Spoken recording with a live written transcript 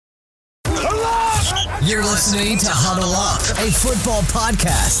You're listening to Huddle Up, a football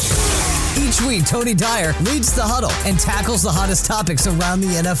podcast. Each week, Tony Dyer leads the huddle and tackles the hottest topics around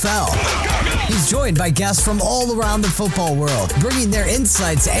the NFL. He's joined by guests from all around the football world, bringing their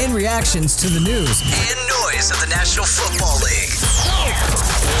insights and reactions to the news and noise of the National Football League.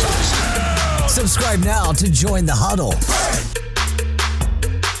 Subscribe now to join the huddle.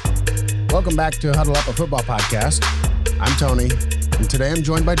 Welcome back to Huddle Up, a football podcast. I'm Tony, and today I'm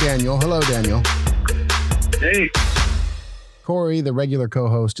joined by Daniel. Hello, Daniel. Hey. Corey, the regular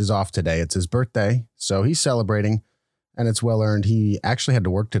co-host, is off today. It's his birthday, so he's celebrating, and it's well-earned. He actually had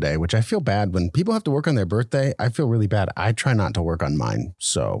to work today, which I feel bad. When people have to work on their birthday, I feel really bad. I try not to work on mine,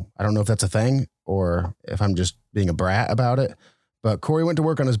 so I don't know if that's a thing or if I'm just being a brat about it. But Corey went to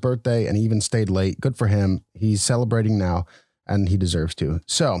work on his birthday, and he even stayed late. Good for him. He's celebrating now, and he deserves to.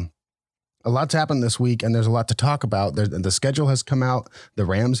 So a lot's happened this week, and there's a lot to talk about. The schedule has come out. The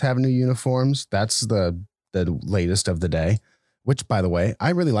Rams have new uniforms. That's the latest of the day, which, by the way,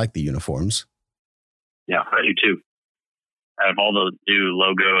 I really like the uniforms. Yeah, I do too. Out of all the new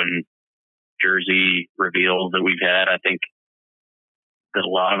logo and jersey reveals that we've had, I think that a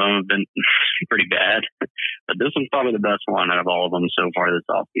lot of them have been pretty bad. But this one's probably the best one out of all of them so far this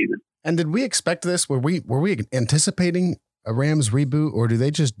offseason. And did we expect this? Were we anticipating a Rams reboot, or do they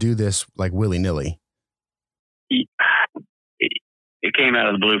just do this like willy-nilly? It came out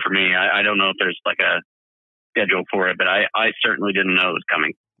of the blue for me. I don't know if there's like a schedule for it, but I certainly didn't know it was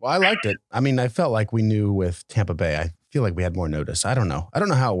coming. Well, I liked it. I mean, I felt like we knew with Tampa Bay. I feel like we had more notice. I don't know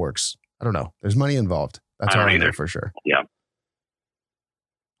how it works. I don't know. There's money involved. That's all I know for sure. Yeah.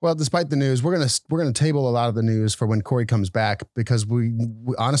 Well, despite the news, we're gonna table a lot of the news for when Corey comes back, because we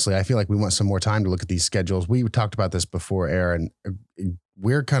honestly, I feel like we want some more time to look at these schedules. We talked about this before air, and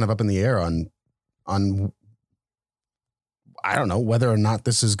we're kind of up in the air on I don't know whether or not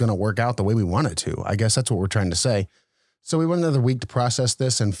this is going to work out the way we want it to. I guess that's what we're trying to say. So we want another week to process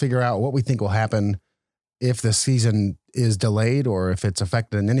this and figure out what we think will happen if the season is delayed or if it's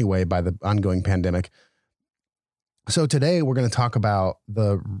affected in any way by the ongoing pandemic. So today we're going to talk about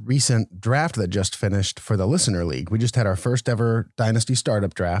the recent draft that just finished for the Listener League. We just had our first ever Dynasty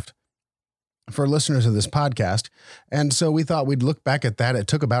Startup Draft for listeners of this podcast. And so we thought we'd look back at that. It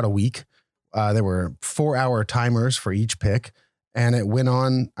took about a week. There were 4-hour timers for each pick, and it went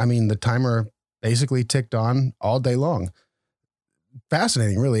on. I mean, the timer basically ticked on all day long.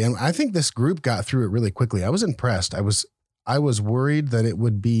 Fascinating, really. And I think this group got through it really quickly. I was impressed. I was worried that it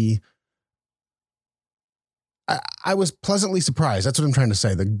would be, I was pleasantly surprised. That's what I'm trying to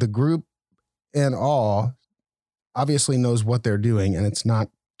say. The group in all obviously knows what they're doing, and it's not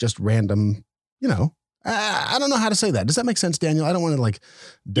just random, I don't know how to say that. Does that make sense, Daniel? I don't want to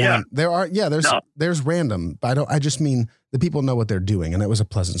there's random, but I just mean the people know what they're doing, and it was a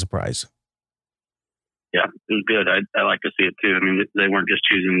pleasant surprise. Yeah, it was good. I like to see it too. I mean, they weren't just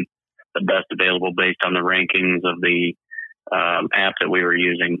choosing the best available based on the rankings of the app that we were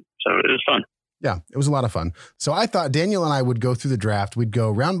using. So it was fun. Yeah, it was a lot of fun. So I thought Daniel and I would go through the draft. We'd go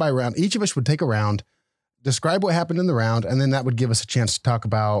round by round. Each of us would take a round, describe what happened in the round, and then that would give us a chance to talk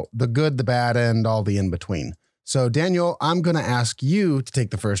about the good, the bad, and all the in between. So Daniel, I'm going to ask you to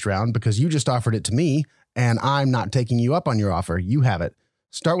take the first round because you just offered it to me, and I'm not taking you up on your offer. You have it.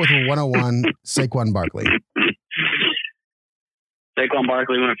 Start with a 101, Saquon Barkley. Saquon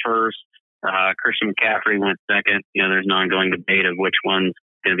Barkley went first. Christian McCaffrey went second. There's an ongoing debate of which one's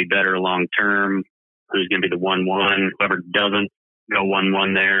going to be better long term, who's going to be the 1-1. Whoever doesn't go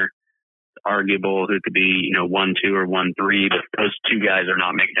 1-1 there, arguable who could be 1-2 or 1-3, but those two guys are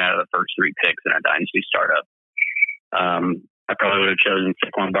not making it out of the first three picks in a dynasty startup. I probably would have chosen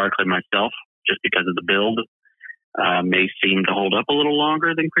Saquon Barkley myself just because of the build. May seem to hold up a little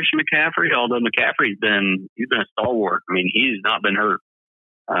longer than Christian McCaffrey, although McCaffrey's been a stalwart. I mean, he's not been hurt.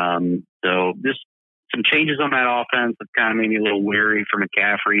 So just some changes on that offense have kind of made me a little weary for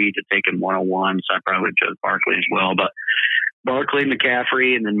McCaffrey to take him 101, so I probably would have chose Barkley as well. But Barkley,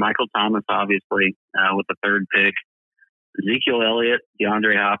 McCaffrey, and then Michael Thomas, obviously, with the third pick. Ezekiel Elliott,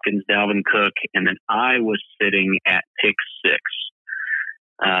 DeAndre Hopkins, Dalvin Cook, and then I was sitting at pick 6.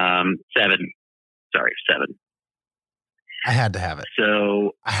 7. I had to have it.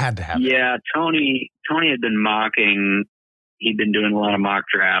 So I had to have it. Yeah, Tony had been mocking. He'd been doing a lot of mock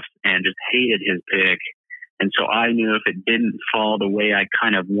drafts and just hated his pick. And so I knew if it didn't fall the way I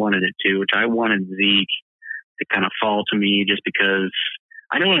kind of wanted it to, which I wanted Zeke to kind of fall to me just because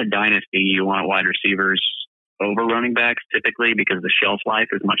I know in a dynasty you want wide receivers over running backs typically because the shelf life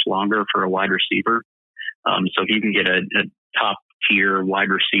is much longer for a wide receiver. So if you can get a top tier wide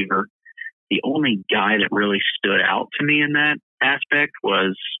receiver, the only guy that really stood out to me in that aspect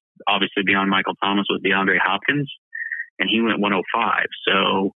was obviously beyond Michael Thomas was DeAndre Hopkins, and he went 105.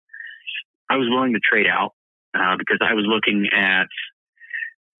 So I was willing to trade out because I was looking at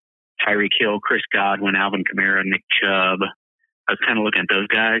Tyreek Hill, Chris Godwin, Alvin Kamara, Nick Chubb. I was kind of looking at those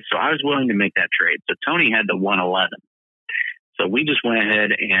guys. So I was willing to make that trade. So Tony had the 111. So we just went ahead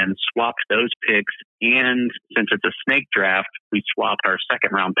and swapped those picks. And since it's a snake draft, we swapped our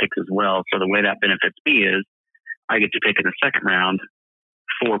second round picks as well. So the way that benefits me is I get to pick in the second round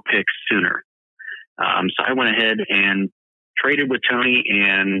 4 picks sooner. So I went ahead and traded with Tony.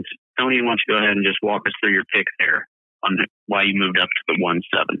 And Tony, why don't you go ahead and just walk us through your pick there on why you moved up to the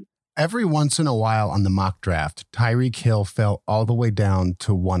 1-7. Every once in a while on the mock draft, Tyreek Hill fell all the way down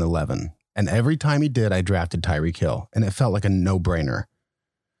to 111. And every time he did, I drafted Tyreek Hill, and it felt like a no-brainer.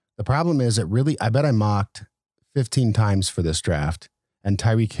 The problem is I bet I mocked 15 times for this draft, and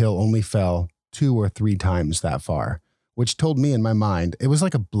Tyreek Hill only fell 2 or 3 times that far, which told me in my mind, it was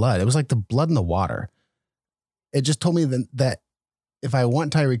like it was like the blood in the water. It just told me that if I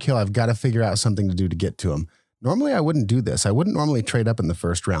want Tyreek Hill, I've got to figure out something to do to get to him. Normally, I wouldn't do this. I wouldn't normally trade up in the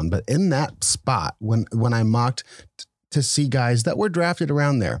first round, but in that spot, when I mocked to see guys that were drafted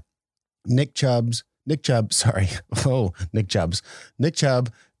around there, Nick Chubb,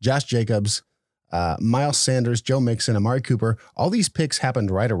 Josh Jacobs, Miles Sanders, Joe Mixon, Amari Cooper, all these picks happened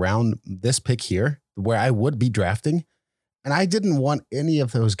right around this pick here where I would be drafting. And I didn't want any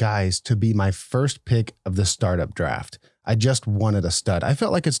of those guys to be my first pick of the startup draft. I just wanted a stud. I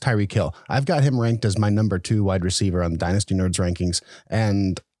felt like it's Tyreek Hill. I've got him ranked as my number 2 wide receiver on the Dynasty Nerds rankings,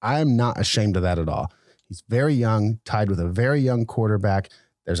 and I'm not ashamed of that at all. He's very young, tied with a very young quarterback.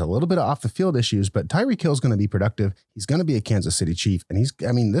 There's a little bit of off the field issues, but Tyreek Hill is going to be productive. He's going to be a Kansas City Chief,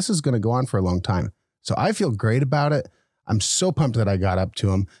 and this is going to go on for a long time. So I feel great about it. I'm so pumped that I got up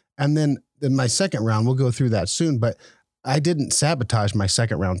to him. And then in my second round, we'll go through that soon, but I didn't sabotage my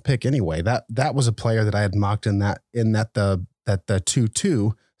second round pick anyway. That was a player that I had mocked in the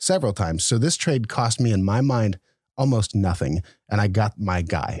 2-2 several times. So this trade cost me, in my mind, almost nothing, and I got my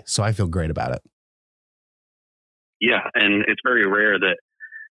guy. So I feel great about it. Yeah, and it's very rare that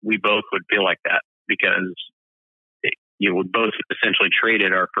we both would feel like that because we both essentially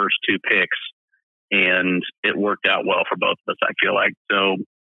traded our first 2 picks, and it worked out well for both of us, I feel like. So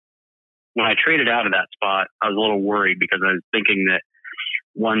when I traded out of that spot, I was a little worried because I was thinking that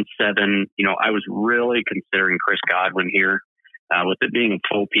 1-7, I was really considering Chris Godwin here. With it being a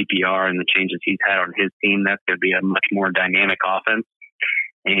full PPR and the changes he's had on his team, that's going to be a much more dynamic offense.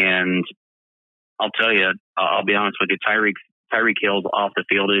 And I'll tell you, I'll be honest with you, Tyreek Hill's off the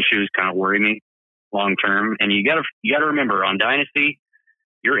field issues kind of worry me long term. And you got to remember, on Dynasty,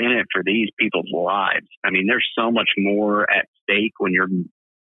 you're in it for these people's lives. I mean, there's so much more at stake when you're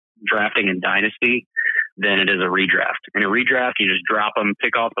drafting in Dynasty than it is a redraft. In a redraft, you just drop them,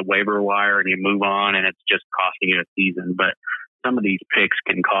 pick off the waiver wire, and you move on, and it's just costing you a season. But some of these picks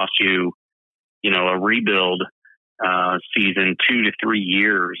can cost you, a rebuild season, 2 to 3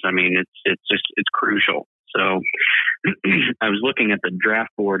 years. I mean, it's crucial. So I was looking at the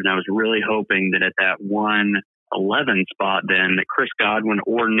draft board, and I was really hoping that at that 1-11 spot, then that Chris Godwin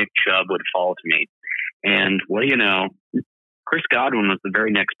or Nick Chubb would fall to me. And what do you know? Chris Godwin was the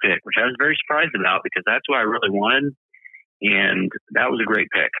very next pick, which I was very surprised about because that's what I really wanted. And that was a great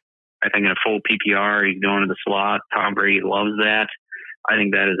pick. I think in a full PPR, he's going to the slot. Tom Brady loves that. I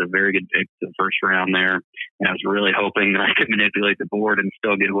think that is a very good pick for the first round there. And I was really hoping that I could manipulate the board and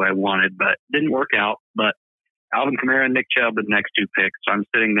still get who I wanted, but it didn't work out. But Alvin Kamara and Nick Chubb are the next 2 picks. So I'm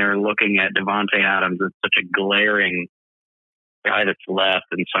sitting there looking at Devontae Adams as such a glaring guy that's left.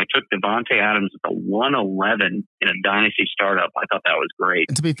 And so I took Devontae Adams at the 111 in a Dynasty startup. I thought that was great.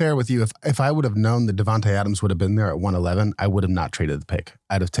 And to be fair with you, if I would have known that Devontae Adams would have been there at 111, I would have not traded the pick.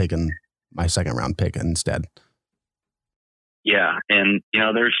 I'd have taken my second round pick instead. Yeah. And,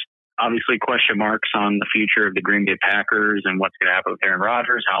 there's obviously question marks on the future of the Green Bay Packers and what's going to happen with Aaron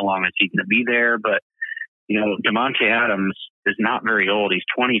Rodgers. How long is he going to be there? But, Devontae Adams is not very old. He's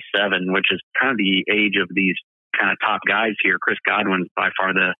 27, which is kind of the age of these kind of top guys here. Chris Godwin's by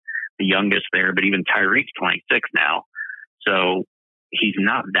far the youngest there, but even Tyreek's 26 now. So he's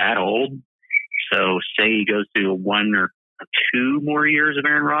not that old. So say he goes through 1 or 2 more years of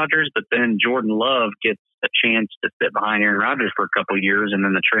Aaron Rodgers, but then Jordan Love gets a chance to sit behind Aaron Rodgers for a couple of years, and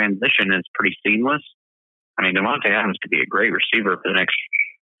then the transition is pretty seamless. I mean, Devontae Adams could be a great receiver for the next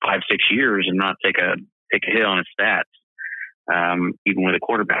 5-6 years and not take a hit on his stats, even with a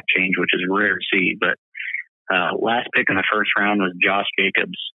quarterback change, which is rare to see. But last pick in the first round was Josh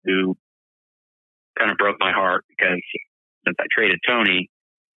Jacobs, who kind of broke my heart because since I traded Tony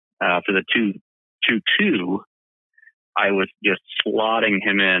for the 2-2, I was just slotting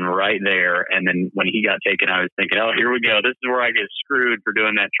him in right there. And then when he got taken, I was thinking, oh, here we go. This is where I get screwed for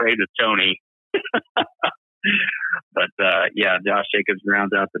doing that trade with Tony. But yeah, Josh Jacobs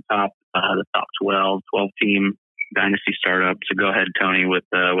rounds out the top 12 team dynasty startup. So go ahead, Tony, with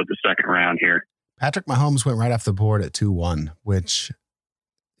the second round here. Patrick Mahomes went right off the board at 2-1, which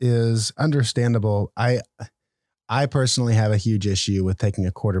is understandable. I personally have a huge issue with taking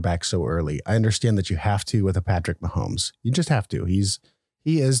a quarterback so early. I understand that you have to with a Patrick Mahomes. You just have to. He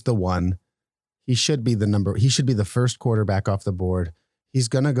is the one. He should be the first quarterback off the board. He's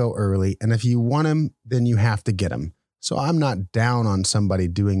going to go early. And if you want him, then you have to get him. So I'm not down on somebody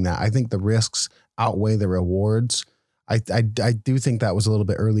doing that. I think the risks outweigh the rewards. I do think that was a little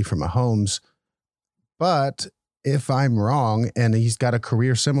bit early for Mahomes. But if I'm wrong, and he's got a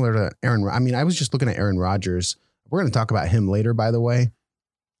career similar to Aaron, I mean, I was just looking at Aaron Rodgers. We're going to talk about him later, by the way.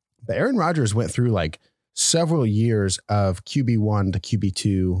 But Aaron Rodgers went through like several years of QB1 to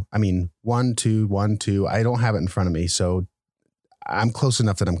QB2. I mean, 1-2, 1-2. I don't have it in front of me, so I'm close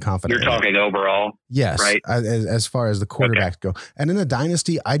enough that I'm confident. You're talking overall? Yes, right? As far as the quarterbacks go. And in a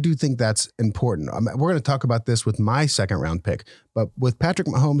dynasty, I do think that's important. We're going to talk about this with my second round pick. But with Patrick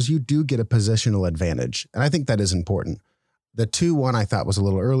Mahomes, you do get a positional advantage. And I think that is important. The 2-1 I thought was a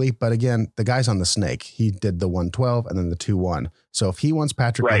little early, but again, the guy's on the snake. He did the 1-12 and then the 2-1. So if he wants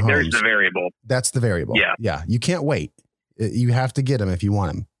Patrick Mahomes, there's the variable. That's the variable. Yeah. You can't wait. You have to get him if you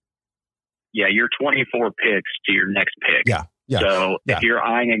want him. Yeah, you're 24 picks to your next pick. Yeah. So if you're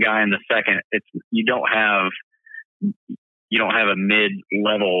eyeing a guy in the second, you don't have a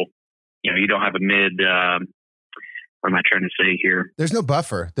mid-level. You don't have a mid. What am I trying to say here? There's no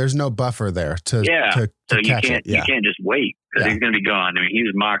buffer. There's no buffer there to so you catch can't it. Yeah. You can't just wait because he's going to be gone. I mean, he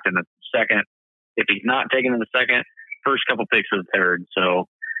was mocked in the second. If he's not taken in the second, first couple picks of the third. So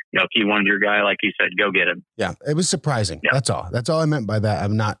if you wanted your guy, like you said, go get him. Yeah, it was surprising. Yeah. That's all. That's all I meant by that.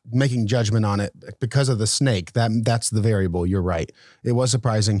 I'm not making judgment on it because of the snake. That's the variable. You're right. It was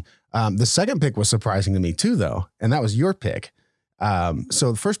surprising. The second pick was surprising to me too, though, and that was your pick.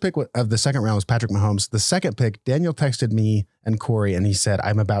 So the first pick of the second round was Patrick Mahomes. The second pick, Daniel texted me and Corey, and he said,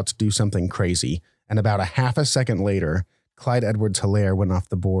 I'm about to do something crazy. And about a half a second later, Clyde Edwards-Helaire went off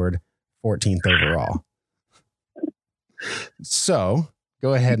the board 14th overall. So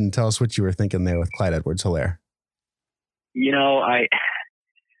go ahead and tell us what you were thinking there with Clyde Edwards-Helaire.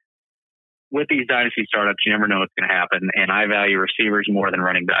 With these dynasty startups, you never know what's going to happen. And I value receivers more than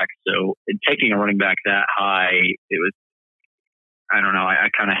running backs. So taking a running back that high, it was, I don't know. I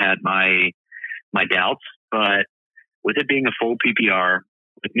kind of had my doubts, but with it being a full PPR,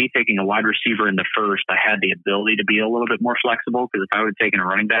 with me taking a wide receiver in the first, I had the ability to be a little bit more flexible because if I would have taken a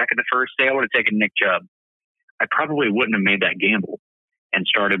running back in the first, say I would have taken Nick Chubb, I probably wouldn't have made that gamble and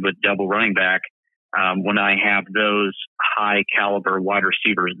started with double running back when I have those high caliber wide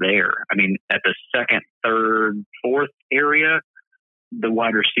receivers there. I mean, at the second, third, fourth area, the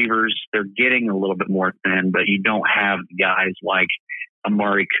wide receivers, they're getting a little bit more thin, but you don't have guys like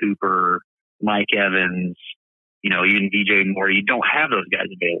Amari Cooper, Mike Evans, even DJ Moore. You don't have those guys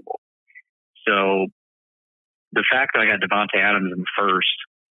available. So the fact that I got Devontae Adams in first,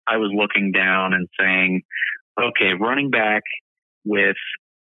 I was looking down and saying, okay, running back with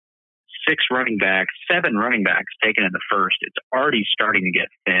 7 running backs taken in the first, it's already starting to get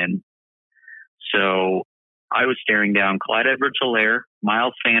thin. So I was staring down Clyde Edwards-Helaire,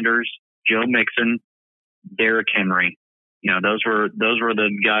 Miles Sanders, Joe Mixon, Derrick Henry. Those were the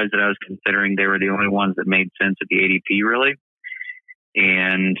guys that I was considering. They were the only ones that made sense at the ADP, really.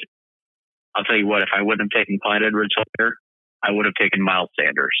 And I'll tell you what, if I wouldn't have taken Clyde Edwards-Helaire, I would have taken Miles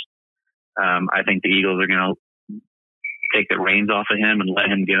Sanders. I think the Eagles are going to take the reins off of him and let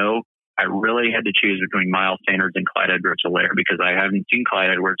him go. I really had to choose between Miles Sanders and Clyde Edwards-Helaire because I haven't seen Clyde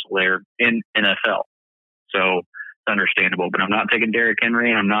Edwards-Helaire in NFL. So it's understandable. But I'm not taking Derrick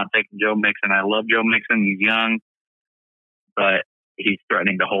Henry and I'm not taking Joe Mixon. I love Joe Mixon. He's young, but he's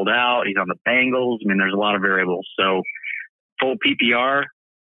threatening to hold out. He's on the Bengals. I mean, there's a lot of variables. So full PPR,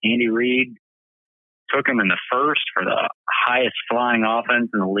 Andy Reid took him in the first for the highest flying offense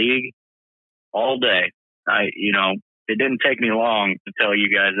in the league all day. It didn't take me long to tell you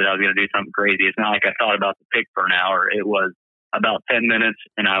guys that I was going to do something crazy. It's not like I thought about the pick for an hour. It was about 10 minutes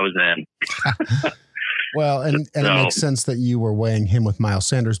and I was in. Well, and it makes sense that you were weighing him with Miles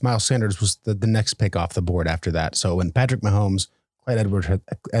Sanders. Miles Sanders was the next pick off the board after that. So when Patrick Mahomes, Clyde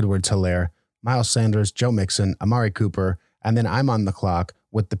Edwards-Helaire, Miles Sanders, Joe Mixon, Amari Cooper, and then I'm on the clock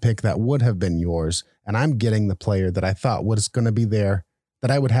with the pick that would have been yours, and I'm getting the player that I thought was going to be there, that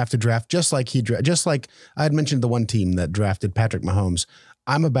I would have to draft, just like I had mentioned the one team that drafted Patrick Mahomes.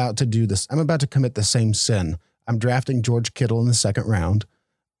 I'm about to do this. I'm about to commit the same sin I'm drafting George Kittle in the second round,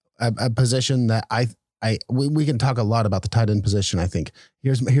 a position that we can talk a lot about the tight end position. I think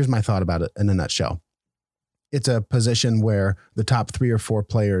here's my thought about it in a nutshell. It's a position where the top 3 or 4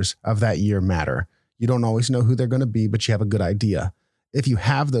 players of that year matter. You don't always know who they're going to be, but you have a good idea. If you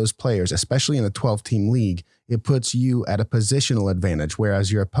have those players, especially in a 12-team league, it puts you at a positional advantage,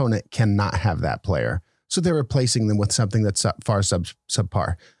 whereas your opponent cannot have that player. So they're replacing them with something that's far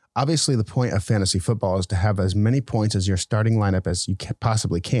subpar. Obviously, the point of fantasy football is to have as many points as your starting lineup as you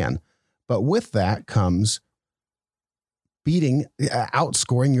possibly can. But with that comes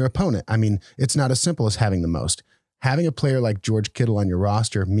outscoring your opponent. I mean, it's not as simple as having the most. Having a player like George Kittle on your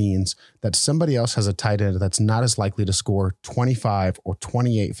roster means that somebody else has a tight end that's not as likely to score 25 or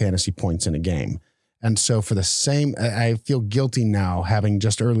 28 fantasy points in a game. And so for the same, I feel guilty now having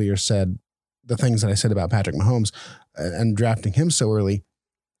just earlier said the things that I said about Patrick Mahomes and drafting him so early.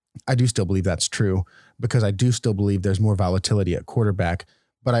 I do still believe that's true because I do still believe there's more volatility at quarterback,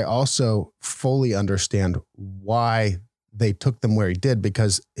 but I also fully understand why they took them where he did,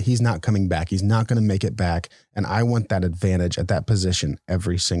 because he's not coming back. He's not going to make it back. And I want that advantage at that position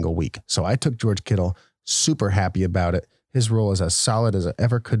every single week. So I took George Kittle, super happy about it. His role is as solid as it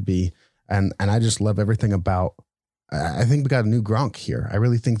ever could be. And I just love everything about, I think we got a new Gronk here. I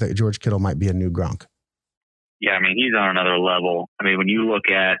really think that George Kittle might be a new Gronk. Yeah, I mean, he's on another level. I mean, when you look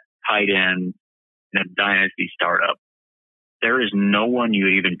at tight end in a dynasty startup, there is no one you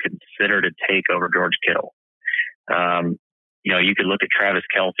even consider to take over George Kittle. You could look at Travis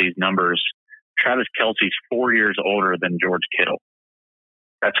Kelce's numbers. Travis Kelce's 4 years older than George Kittle.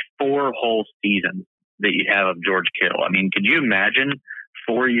 That's 4 whole seasons that you have of George Kittle. I mean, could you imagine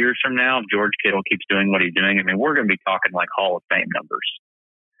 4 years from now if George Kittle keeps doing what he's doing? I mean, we're going to be talking like Hall of Fame numbers.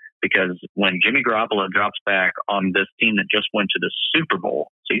 Because when Jimmy Garoppolo drops back on this team that just went to the Super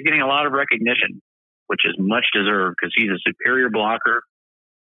Bowl, so he's getting a lot of recognition, which is much deserved because he's a superior blocker,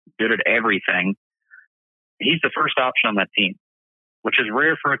 good at everything. He's the first option on that team, which is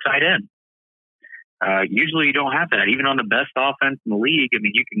rare for a tight end. Usually you don't have that. Even on the best offense in the league, I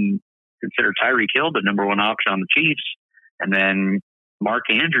mean, you can consider Tyreek Hill the number 1 option on the Chiefs. And then Mark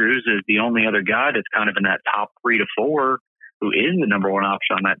Andrews is the only other guy that's kind of in that top 3 to 4 who is the number 1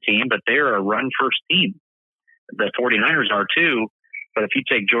 option on that team, but they're a run-first team. The 49ers are too, but if you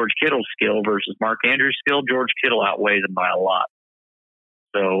take George Kittle's skill versus Mark Andrews' skill, George Kittle outweighs him by a lot.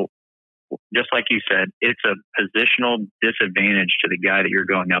 So just like you said, it's a positional disadvantage to the guy that you're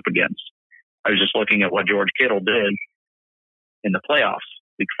going up against. I was just looking at what George Kittle did in the playoffs,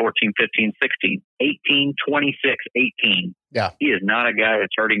 week 14, 15, 16, 18, 26, 18. Yeah. He is not a guy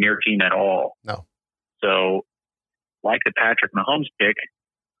that's hurting your team at all. No. So, like the Patrick Mahomes pick,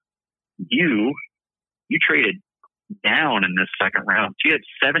 you traded down in this second round. You had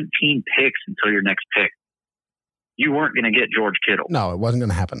 17 picks until your next pick. You weren't going to get George Kittle. No, it wasn't going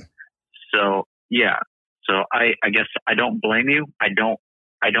to happen. So, yeah. So I guess I don't blame you. I don't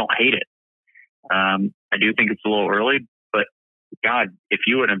hate it. I do think it's a little early, but God, if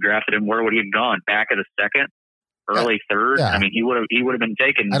you would have drafted him, where would he have gone? Back of the second, early third? Yeah. I mean, he would have been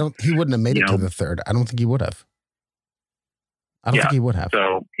taken. He wouldn't have made it to the third. I don't think he would have. I don't think he would have.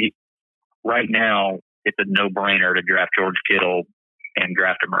 So right now, it's a no-brainer to draft George Kittle and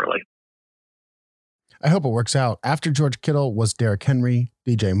draft him early. I hope it works out. After George Kittle was Derrick Henry,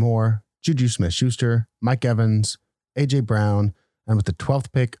 DJ Moore, Juju Smith-Schuster, Mike Evans, AJ Brown, and with the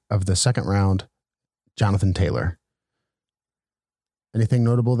 12th pick of the second round, Jonathan Taylor. Anything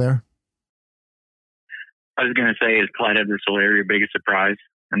notable there? I was going to say, is Clyde Edwards-Helaire your biggest surprise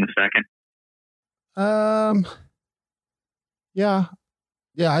in the second? Yeah,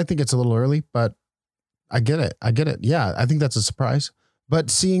 I think it's a little early, but I get it. Yeah, I think that's a surprise. But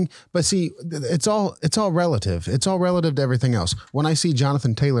see, it's all relative. It's all relative to everything else. When I see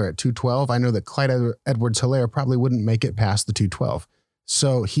Jonathan Taylor at 212, I know that Clyde Edwards-Helaire probably wouldn't make it past the 212.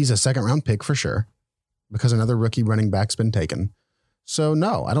 So he's a second round pick for sure because another rookie running back's been taken. So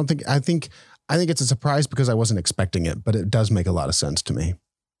no, I think it's a surprise because I wasn't expecting it, but it does make a lot of sense to me.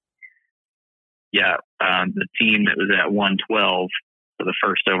 Yeah, the team that was at 112 for the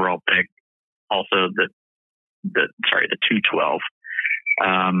first overall pick, also the 212,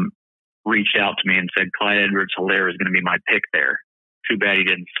 reached out to me and said Clyde Edwards-Helaire is going to be my pick there. Too bad he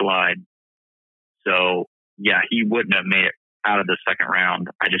didn't slide. So yeah, he wouldn't have made it out of the second round.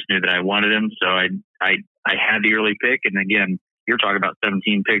 I just knew that I wanted him, so I had the early pick. And again, you're talking about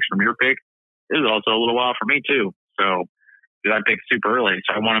 17 picks from your pick. It was also a little while for me too. So I picked super early,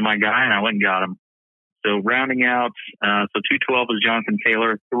 so I wanted my guy and I went and got him. So rounding out, so 212 was Jonathan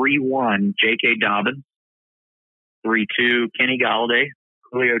Taylor, 3-1 J.K. Dobbins, 3-2 Kenny Galladay,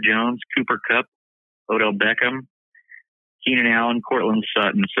 Julio Jones, Cooper Kupp, Odell Beckham, Keenan Allen, Cortland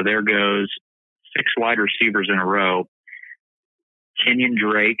Sutton. So there goes 6 wide receivers in a row. Kenyon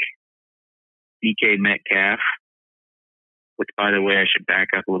Drake, DK Metcalf, which, by the way, I should back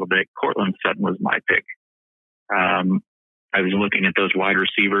up a little bit. Cortland Sutton was my pick. I was looking at those wide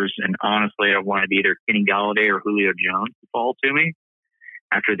receivers, and honestly, I wanted either Kenny Golladay or Julio Jones to fall to me.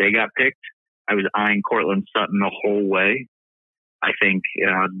 After they got picked, I was eyeing Cortland Sutton the whole way. I think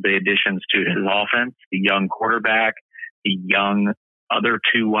the additions to his offense, the young quarterback, the young other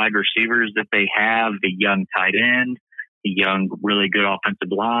 2 wide receivers that they have, the young tight end, the young, really good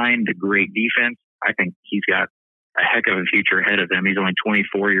offensive line, the great defense, I think he's got a heck of a future ahead of him. He's only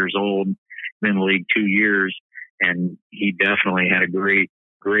 24 years old, been in the league 2 years, and he definitely had a great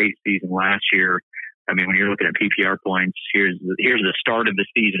season last year. I mean, when you're looking at PPR points, here's the start of the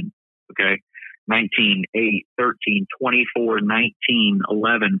season, okay? 19, 8, 13, 24, 19,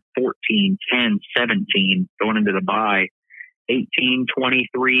 11, 14, 10, 17, going into the bye, 18,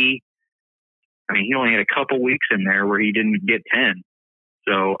 23. I mean, he only had a couple weeks in there where he didn't get 10.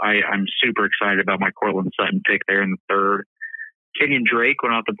 So I'm super excited about my Cortland Sutton pick there in the third. Kenyon Drake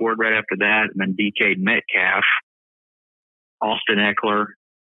went off the board right after that, and then DK Metcalf, Austin Eckler,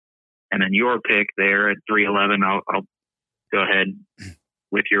 and then your pick there at 311. I'll go ahead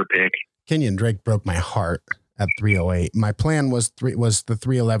with your pick. Kenyon Drake broke my heart at 308. My plan was the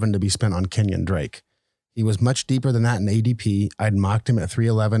 311 to be spent on Kenyon Drake. He was much deeper than that in ADP. I'd mocked him at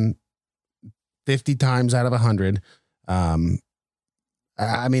 311 50 times out of 100.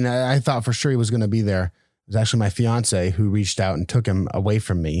 I mean, I thought for sure he was going to be there. It was actually my fiance who reached out and took him away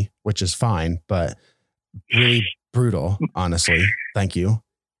from me, which is fine, but really brutal, honestly. Thank you.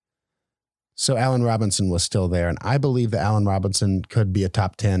 So Allen Robinson was still there, and I believe that Allen Robinson could be a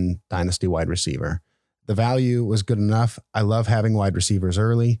top 10 dynasty wide receiver. The value was good enough. I love having wide receivers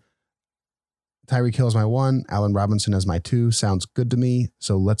early. Tyreek Hill is my 1. Allen Robinson as my 2. Sounds good to me.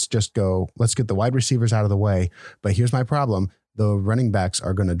 So let's get the wide receivers out of the way. But here's my problem. The running backs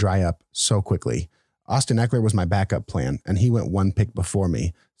are going to dry up so quickly. Austin Eckler was my backup plan, and he went 1 pick before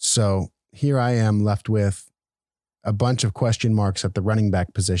me. So here I am left with a bunch of question marks at the running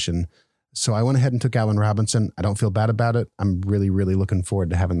back position. So I went ahead and took Allen Robinson. I don't feel bad about it. I'm really, really looking forward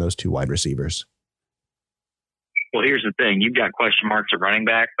to having those 2 wide receivers. Well, here's the thing. You've got question marks at running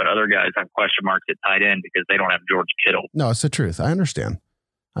back, but other guys have question marks at tight end because they don't have George Kittle. No, it's the truth. I understand.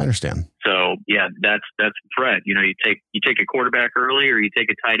 So yeah, that's Fred. You know, you take a quarterback early or you take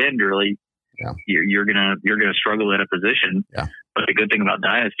a tight end early. Yeah. You're gonna struggle at a position. Yeah. But the good thing about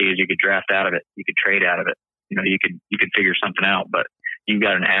dynasty is you could draft out of it. You could trade out of it. You know, you could figure something out. But you've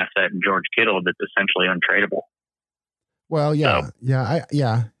got an asset in George Kittle that's essentially untradeable. Well, yeah,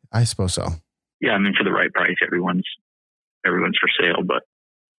 so, I suppose so. Yeah, I mean, for the right price, everyone's for sale. But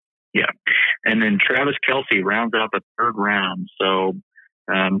yeah, and then Travis Kelce rounds up a third round. So,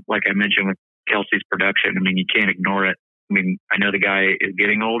 like I mentioned with Kelce's production, I mean, you can't ignore it. I mean, I know the guy is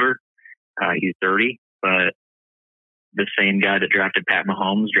getting older. He's 30, but the same guy that drafted Pat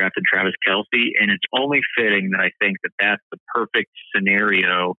Mahomes drafted Travis Kelce, and it's only fitting that I think that that's the perfect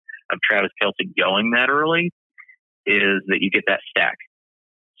scenario of Travis Kelce going that early, is that you get that stack.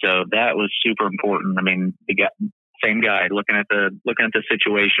 So that was super important. I mean, same guy looking at the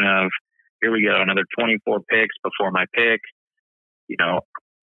situation of, here we go, another 24 picks before my pick. You know,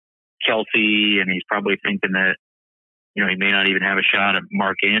 Kelce, and he's probably thinking that, you know, he may not even have a shot at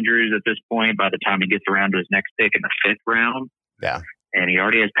Mark Andrews at this point by the time he gets around to his next pick in the 5th round. Yeah. And he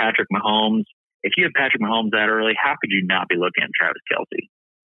already has Patrick Mahomes. If you have Patrick Mahomes that early, how could you not be looking at Travis Kelce?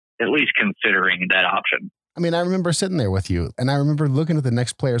 At least considering that option. I mean, I remember sitting there with you, and I remember looking at the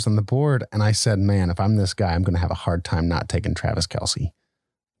next players on the board, and I said, man, if I'm this guy, I'm going to have a hard time not taking Travis Kelce.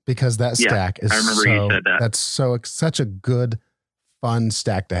 Because that stack is that's such a good, fun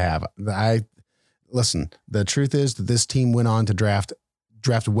stack to have. Listen, the truth is that this team went on to draft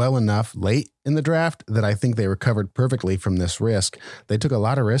well enough late in the draft that I think they recovered perfectly from this risk. They took a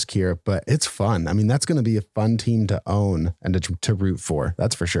lot of risk here, but it's fun. I mean, that's going to be a fun team to own and to root for.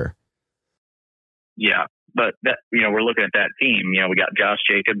 That's for sure. Yeah. But that, you know, we're looking at that team. You know, we got Josh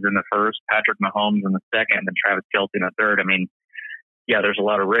Jacobs in the 1st, Patrick Mahomes in the 2nd, and Travis Kelce in the 3rd. I mean, yeah, there's a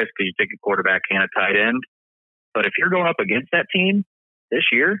lot of risk because you take a quarterback and a tight end. But if you're going up against that team this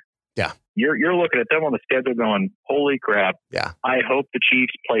year, yeah, you're looking at them on the schedule going, holy crap. Yeah. I hope the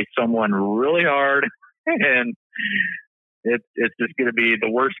Chiefs play someone really hard, and it's just going to be the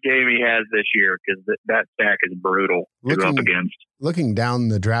worst game he has this year because that stack is brutal to go up against. Looking down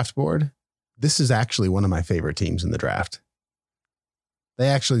the draft board, this is actually one of my favorite teams in the draft. They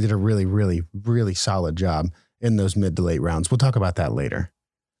actually did a really, really, really solid job in those mid to late rounds. We'll talk about that later.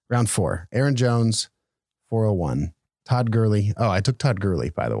 Round 4, Aaron Jones, 401. Todd Gurley. Oh, I took Todd Gurley,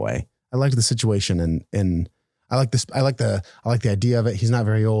 by the way. I liked the situation and I like this. I like the idea of it. He's not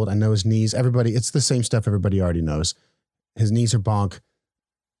very old. I know his knees. It's the same stuff everybody already knows. His knees are bonk,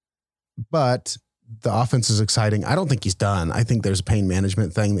 but the offense is exciting. I don't think he's done. I think there's a pain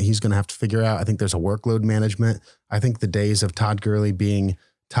management thing that he's going to have to figure out. I think there's a workload management. I think the days of Todd Gurley being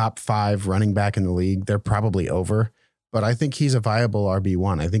top 5 running back in the league, they're probably over, but I think he's a viable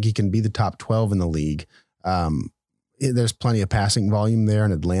RB1. I think he can be the top 12 in the league. There's plenty of passing volume there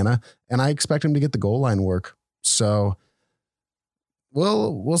in Atlanta, and I expect him to get the goal line work. So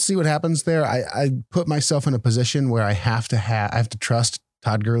we'll see what happens there. I put myself in a position where I have to trust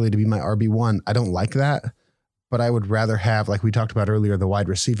Todd Gurley to be my RB1. I don't like that, but I would rather have, like we talked about earlier, the wide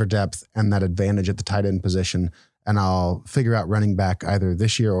receiver depth and that advantage at the tight end position. And I'll figure out running back either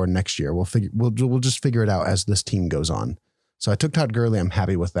this year or next year. We'll just figure it out as this team goes on. So I took Todd Gurley. I'm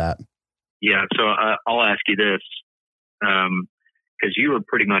happy with that. Yeah. So I'll ask you this, because you were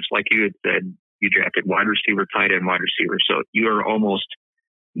pretty much like you had said, you drafted wide receiver, tight end, wide receiver. So you are almost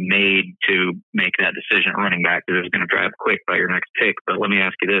made to make that decision at running back because it's going to drive quick by your next pick. But let me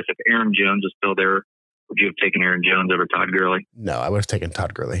ask you this. If Aaron Jones is still there, would you have taken Aaron Jones over Todd Gurley? No, I would have taken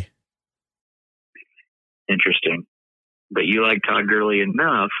Todd Gurley. Interesting. But you like Todd Gurley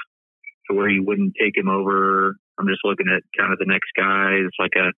enough to where you wouldn't take him over. I'm just looking at kind of the next guy. It's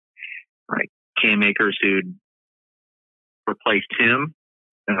like Cam Akers who'd replaced him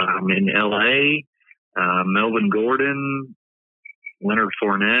in L.A., Melvin Gordon, Leonard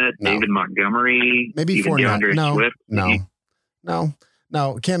Fournette, David Montgomery, maybe even Fournette. DeAndre Swift.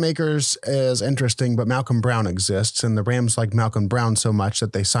 No. Cam Akers is interesting, but Malcolm Brown exists, and the Rams like Malcolm Brown so much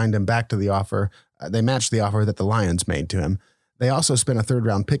that they signed him back to the offer. They matched the offer that the Lions made to him. They also spent a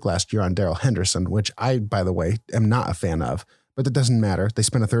 3rd-round pick last year on Darrell Henderson, which I, by the way, am not a fan of, but that doesn't matter. They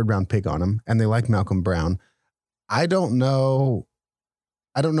spent a 3rd-round pick on him, and they like Malcolm Brown. I don't know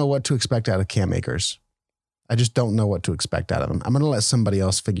what to expect out of Cam Akers. I just don't know what to expect out of him. I'm going to let somebody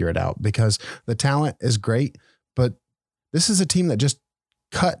else figure it out because the talent is great, but this is a team that just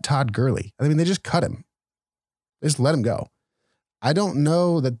cut Todd Gurley. I mean, they just cut him. They just let him go. I don't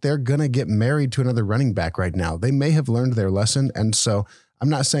know that they're going to get married to another running back right now. They may have learned their lesson. And so I'm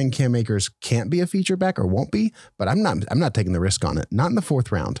not saying Cam Akers can't be a feature back or won't be, but I'm not taking the risk on it. Not in the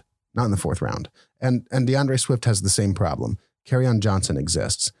 4th round. And DeAndre Swift has the same problem. Kerryon Johnson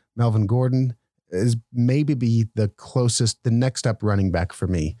exists. Melvin Gordon is maybe be the next up running back for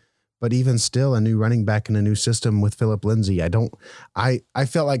me. But even still, a new running back in a new system with Phillip Lindsay, I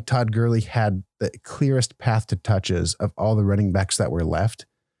felt like Todd Gurley had the clearest path to touches of all the running backs that were left,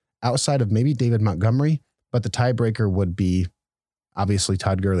 outside of maybe David Montgomery. But the tiebreaker would be, obviously,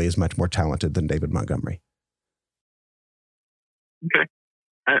 Todd Gurley is much more talented than David Montgomery. Okay.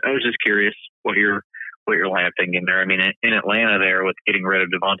 I was just curious what your line of thinking there. I mean, in Atlanta there with getting rid of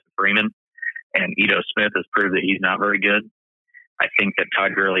Devonta Freeman and Ito Smith has proved that he's not very good. I think that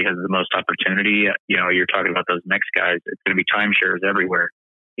Todd Gurley has the most opportunity. You know, you're talking about those next guys. It's going to be timeshares everywhere.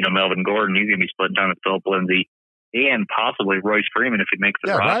 You know, Melvin Gordon, he's going to be splitting time with Phillip Lindsay and possibly Royce Freeman if he makes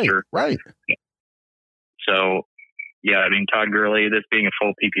the roster. Right. So, yeah, I mean, Todd Gurley, this being a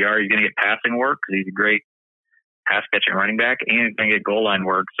full PPR, he's going to get passing work because he's a great pass-catching running back, and he's going to get goal line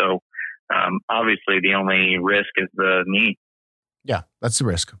work. So, obviously, the only risk is the knee. Yeah, that's the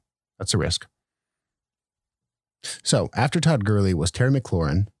risk. So after Todd Gurley was Terry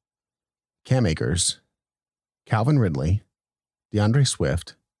McLaurin, Cam Akers, Calvin Ridley, DeAndre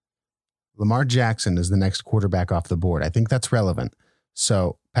Swift, Lamar Jackson is the next quarterback off the board. I think that's relevant.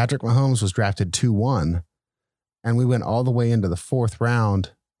 So Patrick Mahomes was drafted 2-1, and we went all the way into the 4th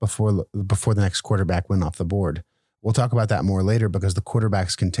round before the next quarterback went off the board. We'll talk about that more later because the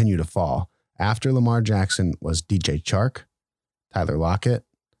quarterbacks continue to fall. After Lamar Jackson was DJ Chark, Tyler Lockett,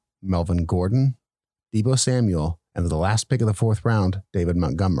 Melvin Gordon, Deebo Samuel, and the last pick of the 4th round, David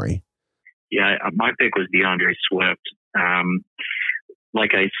Montgomery. Yeah, my pick was DeAndre Swift.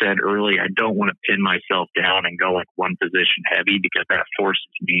 Like I said earlier, I don't want to pin myself down and go like one position heavy because that forces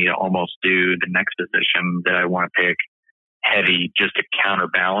me to almost do the next position that I want to pick heavy just to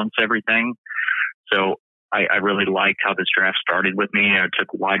counterbalance everything. So I really liked how this draft started with me. I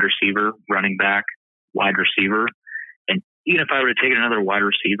took wide receiver, running back, wide receiver. And even if I would have taken another wide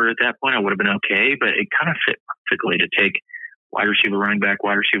receiver at that point, I would have been okay. But it kind of fit perfectly to take wide receiver, running back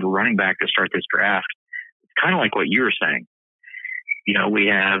to start this draft. It's kind of like what you were saying. You know,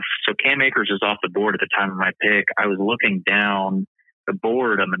 so Cam Akers is off the board at the time of my pick. I was looking down the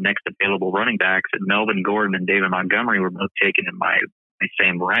board on the next available running backs, and Melvin Gordon and David Montgomery were both taken in my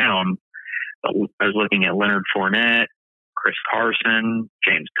same round. But I was looking at Leonard Fournette, Chris Carson,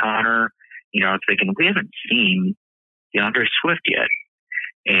 James Conner, I was thinking, we haven't seen DeAndre Swift yet.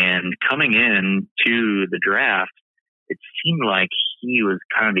 And coming in to the draft, it seemed like he was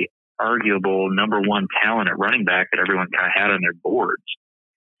kind of the arguable number one talent at running back that everyone kind of had on their boards.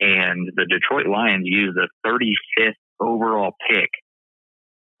 And the Detroit Lions used the 35th overall pick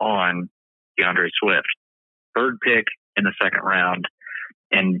on DeAndre Swift, third pick in the second round.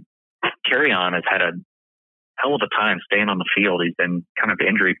 And Kerryon has had a hell of a time staying on the field. He's been kind of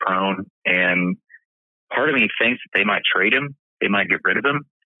injury prone, and part of me thinks that they might trade him. They might get rid of him.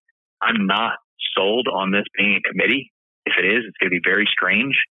 I'm not sold on this being a committee. If it is, it's going to be very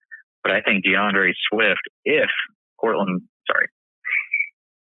strange. But I think DeAndre Swift, if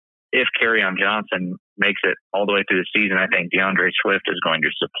Kerryon Johnson makes it all the way through the season, I think DeAndre Swift is going to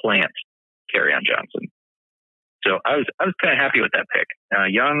supplant Kerryon Johnson. So I was kind of happy with that pick.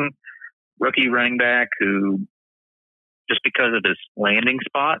 Young rookie running back who, just because of his landing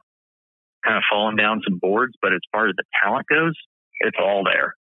spot, kind of fallen down some boards, but as far as the talent goes, it's all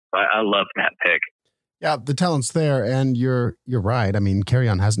there. I love that pick. Yeah, the talent's there, and you're right. I mean,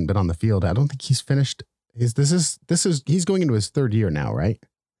 Kerryon hasn't been on the field. I don't think he's finished. He's going into his third year now, right?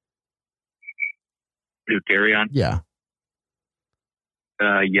 Who, Kerryon? Yeah.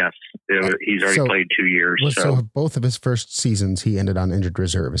 Yes, he's already played 2 years. So both of his first seasons, he ended on injured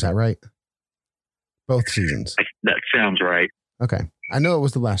reserve. Is that right? Both seasons. That sounds right. Okay, I know it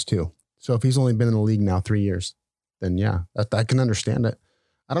was the last two. So if he's only been in the league now 3 years, then yeah, I can understand it.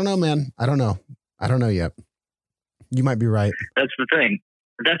 I don't know, man. I don't know yet. You might be right. That's the thing.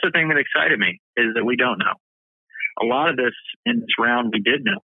 That's the thing that excited me, is that we don't know. A lot of this in this round we did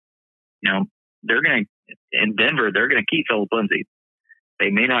know. In Denver, they're going to keep Philip Lindsay. They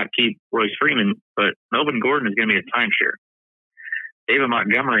may not keep Royce Freeman, but Melvin Gordon is going to be a timeshare. David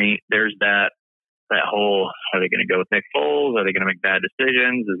Montgomery, there's that whole, are they going to go with Nick Foles? Are they going to make bad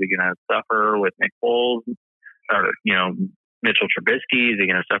decisions? Is he going to suffer with Nick Foles? Or, Mitchell Trubisky? Is he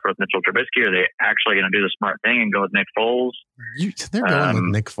going to suffer with Mitchell Trubisky? Are they actually going to do the smart thing and go with Nick Foles? They're going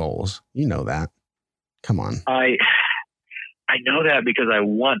with Nick Foles. You know that. Come on. I know that because I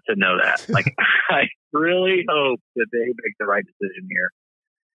want to know that. I really hope that they make the right decision here.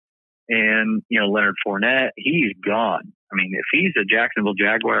 And, Leonard Fournette, he's gone. I mean, if he's a Jacksonville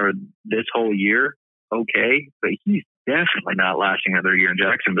Jaguar this whole year, okay, but he's definitely not lasting another year in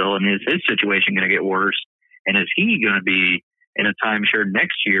Jacksonville. And is his situation going to get worse? And is he going to be in a timeshare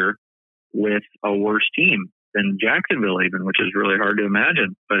next year with a worse team than Jacksonville even, which is really hard to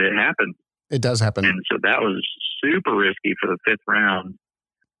imagine, but it happened. It does happen. And so that was super risky for the fifth round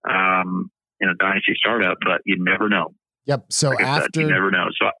in a dynasty startup, but you never know. Yep. So you never know.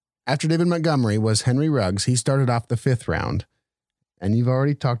 So after David Montgomery was Henry Ruggs. He started off the fifth round, and you've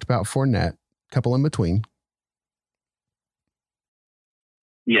already talked about Fournette, couple in between.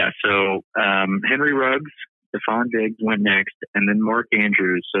 Yeah. So Henry Ruggs, Stephon Diggs went next, and then Mark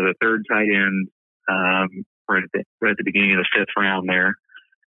Andrews. So the third tight end right at the beginning of the fifth round there.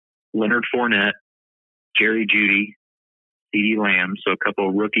 Leonard Fournette, Jerry Jeudy, CeeDee Lamb. So a couple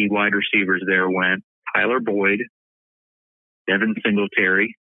of rookie wide receivers there went. Tyler Boyd, Devin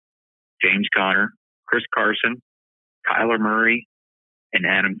Singletary, James Conner, Chris Carson, Kyler Murray, and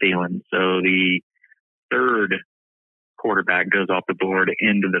Adam Thielen. So the third quarterback goes off the board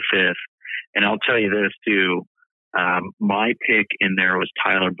into the fifth. And I'll tell you this too. My pick in there was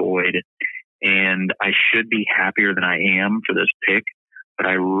Tyler Boyd, and I should be happier than I am for this pick, but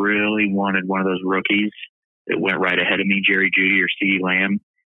I really wanted one of those rookies that went right ahead of me, Jerry Jeudy or CeeDee Lamb.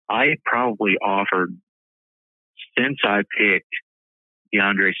 I probably offered, since I picked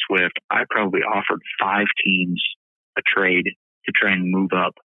DeAndre Swift, I probably offered 5 teams a trade to try and move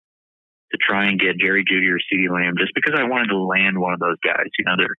up, to try and get Jerry Jeudy or CeeDee Lamb, just because I wanted to land one of those guys.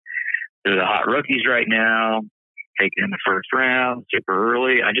 They're the hot rookies right now, taken in the first round, super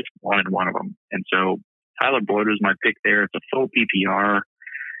early. I just wanted one of them. And so Tyler Boyd was my pick there. It's a full PPR.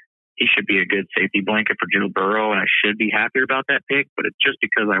 He should be a good safety blanket for Joe Burrow, and I should be happier about that pick, but it's just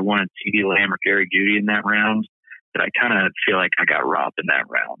because I wanted CeeDee Lamb or Jerry Jeudy in that round that I kind of feel like I got robbed in that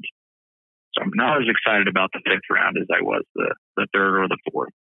round. So I'm not as excited about the fifth round as I was the third or the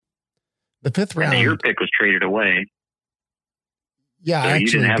fourth. The fifth round. And your pick was traded away. Yeah, so I actually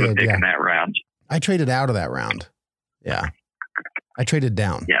you didn't have did, a pick in that round. I traded out of that round. Yeah. I traded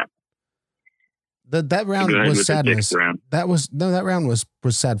down. Yeah. That round was sadness. That round was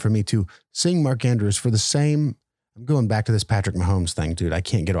sad for me too. Seeing Mark Andrews for the same. I'm going back to this Patrick Mahomes thing, dude. I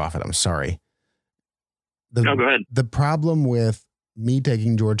can't get off it. I'm sorry. Go ahead. The problem with me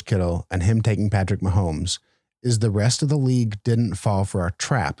taking George Kittle and him taking Patrick Mahomes is the rest of the league didn't fall for our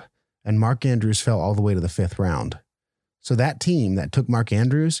trap, and Mark Andrews fell all the way to the fifth round. So that team that took Mark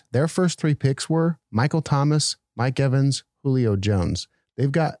Andrews, their first 3 picks were Michael Thomas, Mike Evans, Julio Jones.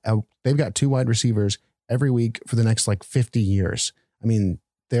 They've got 2 wide receivers every week for the next 50 years. I mean,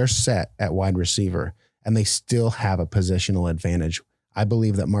 they're set at wide receiver, and they still have a positional advantage. I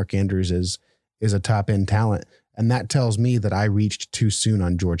believe that Mark Andrews is a top end talent. And that tells me that I reached too soon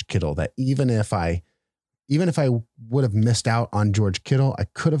on George Kittle, that even if I would have missed out on George Kittle, I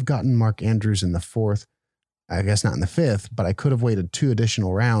could have gotten Mark Andrews in the 4th, I guess not in the 5th, but I could have waited 2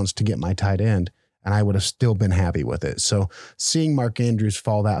 additional rounds to get my tight end, and I would have still been happy with it. So seeing Mark Andrews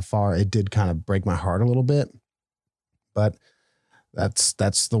fall that far, it did kind of break my heart a little bit, but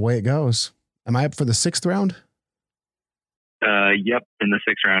that's the way it goes. Am I up for the 6th round? Yep, in the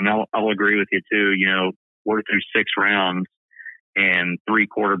 6th round. I'll agree with you too. We're through 6 rounds, and 3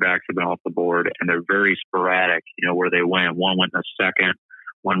 quarterbacks have been off the board, and they're very sporadic. Where they went. One went in the 2nd,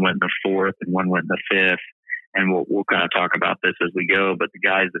 one went in the 4th, and one went in the 5th. And we'll kind of talk about this as we go. But the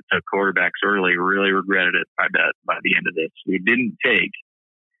guys that took quarterbacks early really regretted it. I bet by the end of this, who didn't take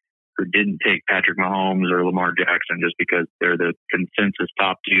Patrick Mahomes or Lamar Jackson just because they're the consensus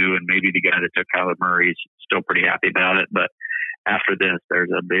top 2, and maybe the guy that took Kyler Murray's still pretty happy about it. But after this, there's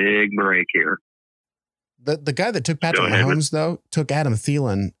a big break here. The guy that took Patrick Mahomes, though, took Adam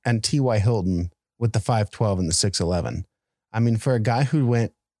Thielen and T.Y. Hilton with the 5-12 and the 6-11. I mean, for a guy who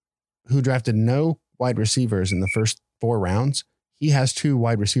drafted no wide receivers in the first 4 rounds, he has 2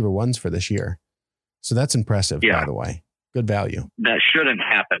 wide receiver 1s for this year. So that's impressive, by the way. Good value. That shouldn't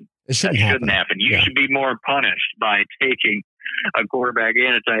happen. It shouldn't happen. You should be more punished by taking a quarterback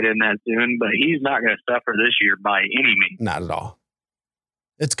and a tight end that soon, but he's not going to suffer this year by any means. Not at all.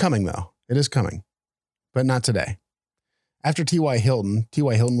 It's coming, though. It is coming, but not today. After T.Y. Hilton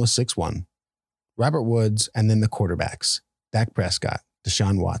was 6-1. Robert Woods, and then the quarterbacks, Dak Prescott,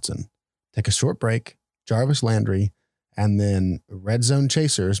 Deshaun Watson. Take a short break, Jarvis Landry, and then red zone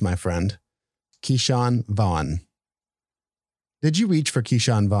chasers, my friend, Keyshawn Vaughn. Did you reach for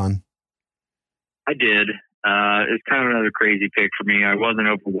Keyshawn Vaughn? I did. It's kind of another crazy pick for me. I wasn't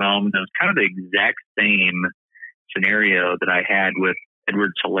overwhelmed. It was kind of the exact same scenario that I had with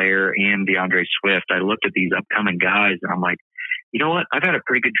Edwards-Helaire and DeAndre Swift. I looked at these upcoming guys, and I'm like, you know what? I've had a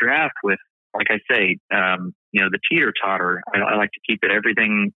pretty good draft with, like I say, the teeter-totter. I like to keep it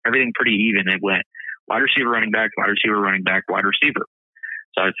everything pretty even. It went wide receiver, running back, wide receiver, running back, wide receiver.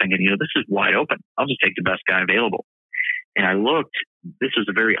 So I was thinking, this is wide open. I'll just take the best guy available. And I looked, this was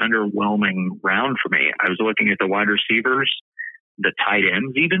a very underwhelming round for me. I was looking at the wide receivers, the tight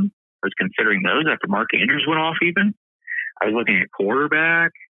ends even. I was considering those after Mark Andrews went off even. I was looking at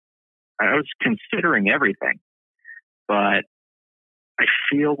quarterback. I was considering everything. But I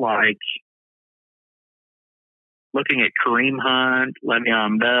feel like looking at Kareem Hunt,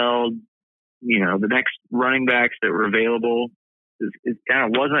 Le'Veon Bell, the next running backs that were available, it kind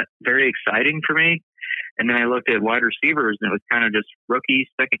of wasn't very exciting for me. And then I looked at wide receivers, and it was kind of just rookie,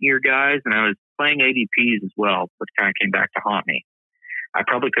 second-year guys, and I was playing ADPs as well, which kind of came back to haunt me. I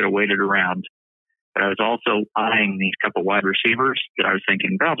probably could have waited around, but I was also eyeing these couple wide receivers that I was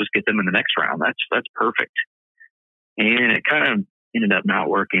thinking, I'll just get them in the next round. That's perfect. And it kind of ended up not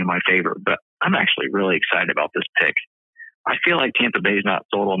working in my favor, but I'm actually really excited about this pick. I feel like Tampa Bay's not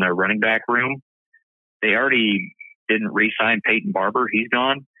sold on their running back room. They already didn't re-sign Peyton Barber. He's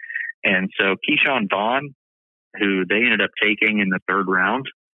gone. And so Keyshawn Vaughn, who they ended up taking in the 3rd round,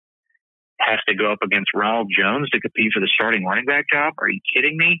 has to go up against Ronald Jones to compete for the starting running back job. Are you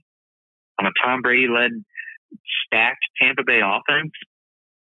kidding me? On a Tom Brady-led stacked Tampa Bay offense.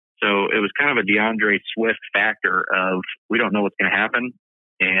 So it was kind of a DeAndre Swift factor of we don't know what's going to happen.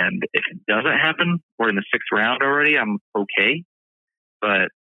 And if it doesn't happen, we're in the 6th round already. I'm okay. But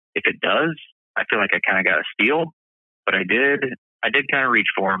if it does, I feel like I kind of got a steal. But I did kind of reach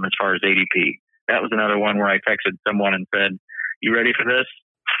for him as far as ADP. That was another one where I texted someone and said, "You ready for this?"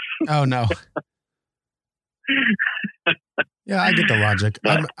 Oh, no. Yeah, I get the logic.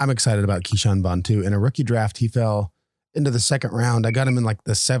 I'm excited about Keyshawn Vaughn, too. In a rookie draft, he fell into the 2nd round. I got him in like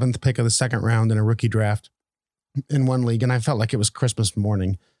the 7th pick of the 2nd round in a rookie draft in one league, and I felt like it was Christmas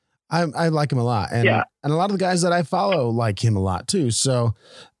morning. I like him a lot. And a lot of the guys that I follow like him a lot, too. So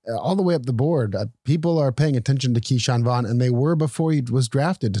all the way up the board, people are paying attention to Keyshawn Vaughn, and they were before he was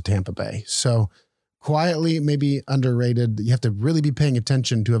drafted to Tampa Bay. So quietly, maybe underrated. You have to really be paying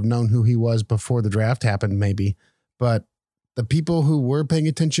attention to have known who he was before the draft happened, maybe. But the people who were paying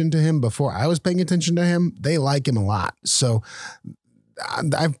attention to him before I was paying attention to him, they like him a lot. So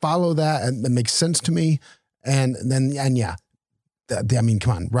I follow that, and it makes sense to me. I mean,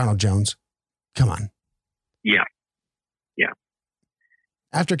 come on, Ronald Jones. Come on. Yeah.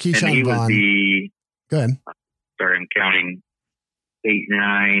 After Keyshawn Vaughn. Go ahead. sorry, I'm counting 8,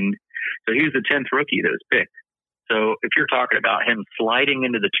 9. So he was the 10th rookie that was picked. So if you're talking about him sliding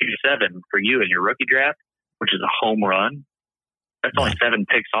into the 2-7 for you in your rookie draft, which is a home run, that's only 7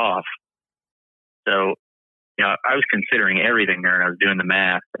 picks off. So, you know, I was considering everything there, and I was doing the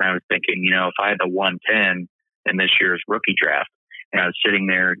math, and I was thinking, you know, if I had the 110 in this year's rookie draft, and I was sitting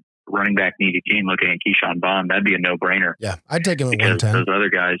there, running back needed team, looking at Keyshawn Vaughn, that'd be a no-brainer. Yeah, I'd take him at because 110. those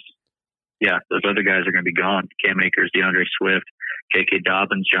other guys are going to be gone. Cam Akers, DeAndre Swift, J.K.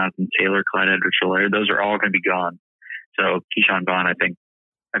 Dobbins, Jonathan Taylor, Clyde Edwards-Helaire, those are all going to be gone. So Keyshawn Vaughn, I think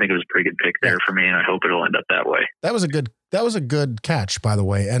it was a pretty good pick there for me, and I hope it'll end up that way. That was a good catch, by the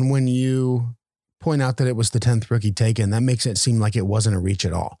way. And when you point out that it was the 10th rookie taken, that makes it seem like it wasn't a reach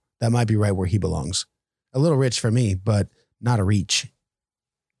at all. That might be right where he belongs. A little rich for me, but not a reach.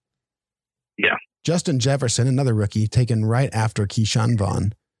 Yeah. Justin Jefferson, another rookie, taken right after Keyshawn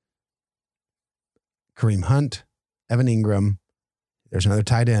Vaughn. Kareem Hunt, Evan Ingram. There's another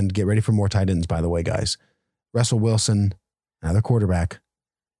tight end. Get ready for more tight ends, by the way, guys. Russell Wilson, another quarterback.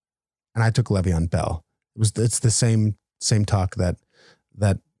 And I took Le'Veon Bell. It's the same talk that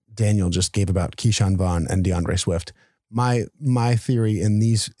Daniel just gave about Keyshawn Vaughn and DeAndre Swift. My theory in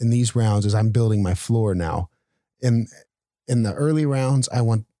these rounds is I'm building my floor now. In the early rounds, I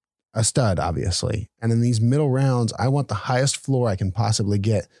want a stud, obviously. And in these middle rounds, I want the highest floor I can possibly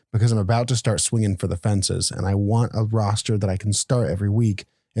get because I'm about to start swinging for the fences. And I want a roster that I can start every week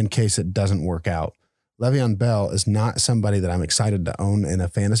in case it doesn't work out. Le'Veon Bell is not somebody that I'm excited to own in a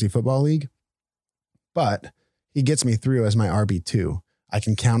fantasy football league, but he gets me through as my RB2. I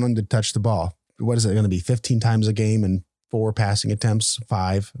can count on to touch the ball. What is it going to be? 15 times a game and 4 passing attempts,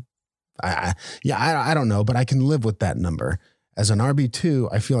 5. I don't know, but I can live with that number. As an RB2,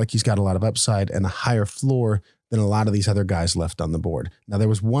 I feel like he's got a lot of upside and a higher floor than a lot of these other guys left on the board. Now, there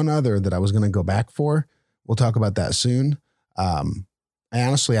was one other that I was going to go back for. We'll talk about that soon. I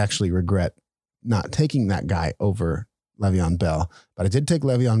honestly actually regret not taking that guy over Le'Veon Bell, but I did take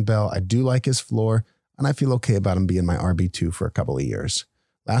Le'Veon Bell. I do like his floor, and I feel okay about him being my RB2 for a couple of years.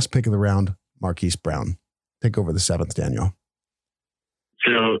 Last pick of the round, Marquise Brown. Take over the 7th, Daniel.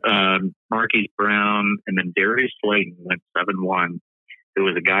 So Marquise Brown and then Darius Slayton went 7-1. It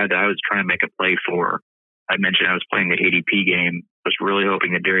was a guy that I was trying to make a play for. I mentioned I was playing the ADP game. I was really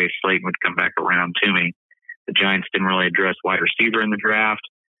hoping that Darius Slayton would come back around to me. The Giants didn't really address wide receiver in the draft.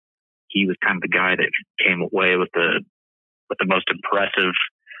 He was kind of the guy that came away with the most impressive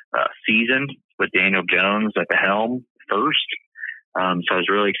season with Daniel Jones at the helm first. So I was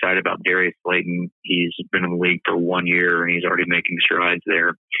really excited about Darius Slayton. He's been in the league for 1 year and he's already making strides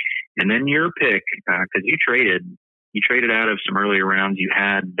there. And then your pick, because you traded out of some earlier rounds. You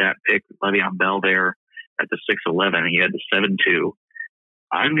had that pick, Le'Veon Bell, there at the 6-11, and you had the 7-2.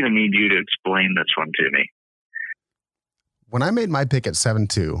 I'm going to need you to explain this one to me. When I made my pick at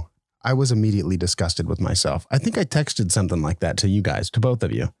 7-2, I was immediately disgusted with myself. I think I texted something like that to you guys, to both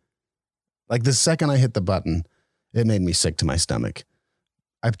of you. Like the second I hit the button, it made me sick to my stomach.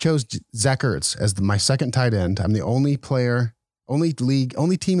 I chose Zach Ertz as my second tight end. I'm the only team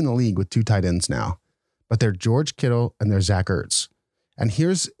in the league with 2 tight ends now. But they're George Kittle and they're Zach Ertz. And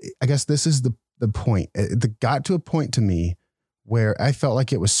I guess this is the point. It got to a point to me where I felt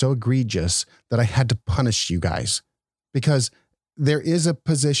like it was so egregious that I had to punish you guys. Because there is a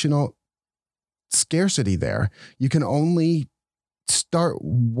positional scarcity there. You can only start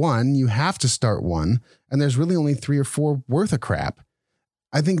one. You have to start one. And there's really only 3 or 4 worth of crap.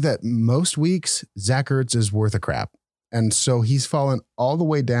 I think that most weeks, Zach Ertz is worth of crap. And so he's fallen all the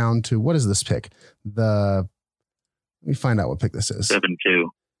way down to, what is this pick? Let me find out what pick this is. 7-2.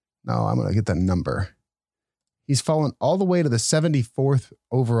 No, I'm going to get the number. He's fallen all the way to the 74th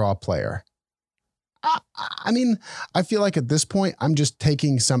overall player. I mean, I feel like at this point, I'm just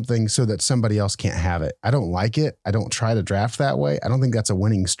taking something so that somebody else can't have it. I don't like it. I don't try to draft that way. I don't think that's a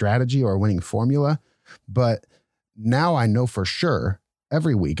winning strategy or a winning formula. But now I know for sure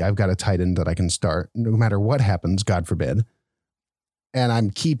every week I've got a tight end that I can start no matter what happens, God forbid. And I'm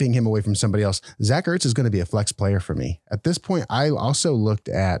keeping him away from somebody else. Zach Ertz is going to be a flex player for me. At this point, I also looked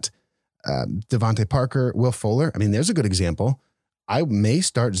at Devontae Parker, Will Fuller. I mean, there's a good example. I may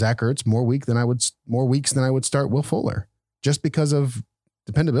start Zach Ertz more weeks than I would start Will Fuller, just because of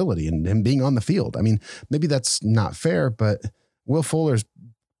dependability and him being on the field. I mean, maybe that's not fair, but Will Fuller's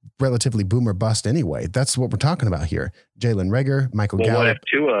relatively boom or bust anyway. That's what we're talking about here. Jalen Reagor, Michael Gallup.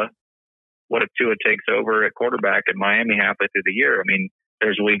 What if Tua takes over at quarterback in Miami halfway through the year? I mean,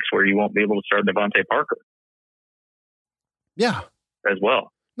 there's weeks where you won't be able to start Devontae Parker. Yeah. As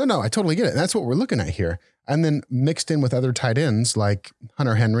well. No, I totally get it. That's what we're looking at here. And then mixed in with other tight ends like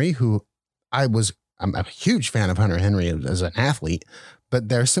Hunter Henry, who I I'm a huge fan of Hunter Henry as an athlete, but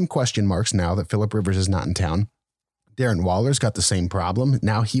there's some question marks now that Phillip Rivers is not in town. Darren Waller's got the same problem.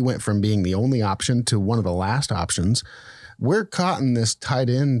 Now he went from being the only option to one of the last options. We're caught in this tight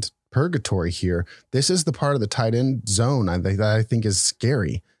end purgatory here. This is the part of the tight end zone that I think is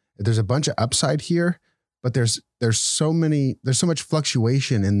scary. There's a bunch of upside here, but there's so much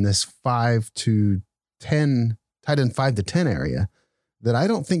fluctuation in this 5 to 10 tight end 5 to 10 area that I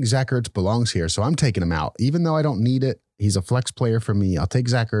don't think Zach Ertz belongs here. So I'm taking him out, even though I don't need it. He's a flex player for me. I'll take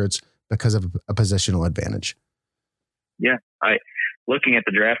Zach Ertz because of a positional advantage. Yeah, looking at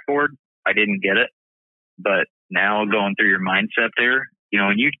the draft board, I didn't get it, but now going through your mindset there,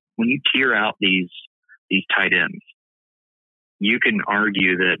 when you tier out these tight ends, you can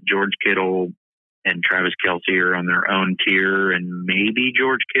argue that George Kittle and Travis Kelce are on their own tier, and maybe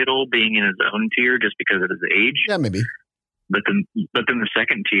George Kittle being in his own tier just because of his age. Yeah, maybe. But then the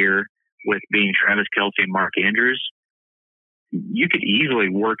second tier with being Travis Kelce and Mark Andrews, you could easily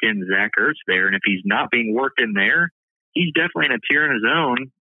work in Zach Ertz there, and if he's not being worked in there, he's definitely in a tier in his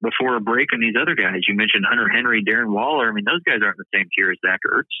own before breaking these other guys. You mentioned Hunter Henry, Darren Waller. I mean, those guys aren't the same tier as Zach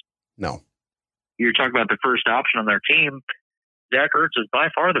Ertz. No. You're talking about the first option on their team. Zach Ertz is by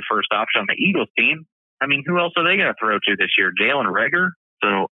far the first option on the Eagles team. I mean, who else are they going to throw to this year? Jalen Reagor?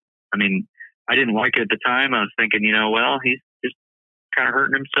 So, I mean, I didn't like it at the time. I was thinking, well, he's just kind of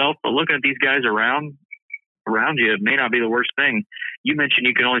hurting himself. But looking at these guys around you, it may not be the worst thing. You mentioned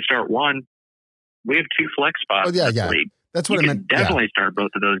you can only start one. We have 2 flex spots in the league. That's what I meant. Definitely start both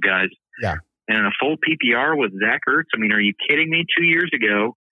of those guys. Yeah. And in a full PPR with Zach Ertz, I mean, are you kidding me? 2 years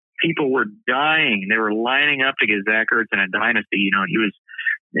ago, people were dying. They were lining up to get Zach Ertz in a dynasty. He was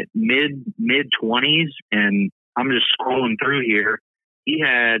mid 20s, and I'm just scrolling through here. He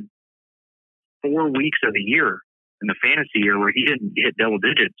had 4 weeks of the year in the fantasy year where he didn't hit double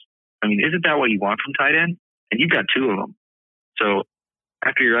digits. I mean, isn't that what you want from tight end? And you've got 2 of them. So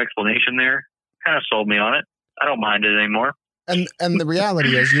after your explanation there, kind of sold me on it. I don't mind it anymore. And the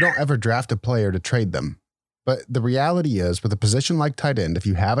reality is you don't ever draft a player to trade them. But the reality is with a position like tight end, if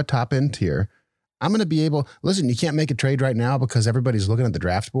you have a top end tier, I'm going to be able, listen, you can't make a trade right now because everybody's looking at the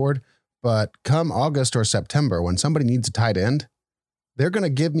draft board. But come August or September, when somebody needs a tight end, they're going to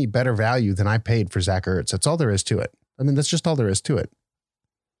give me better value than I paid for Zach Ertz. That's all there is to it. I mean, that's just all there is to it.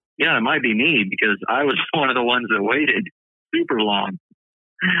 Yeah, it might be me because I was one of the ones that waited super long.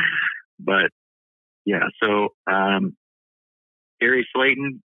 But yeah, so Gary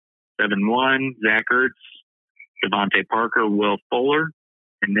Slayton, 7-1, Zach Ertz, Devontae Parker, Will Fuller,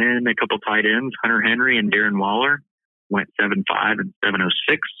 and then a couple tight ends, Hunter Henry and Darren Waller, went 7-5 and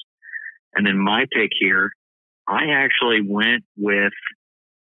 7-06. And then my pick here, I actually went with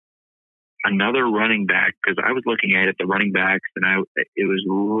another running back because I was looking at it, the running backs, and it was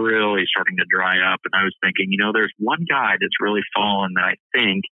really starting to dry up. And I was thinking, there's one guy that's really fallen that I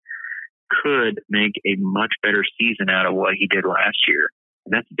think could make a much better season out of what he did last year.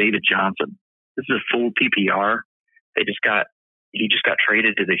 And that's David Johnson. This is a full PPR. He just got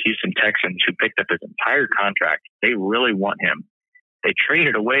traded to the Houston Texans, who picked up his entire contract. They really want him. They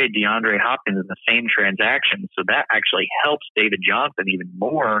traded away DeAndre Hopkins in the same transaction. So that actually helps David Johnson even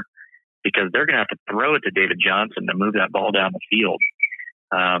more because they're going to have to throw it to David Johnson to move that ball down the field.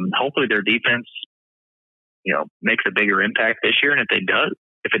 Hopefully their defense, makes a bigger impact this year. And if it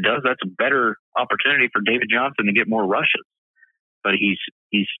does, that's a better opportunity for David Johnson to get more rushes. But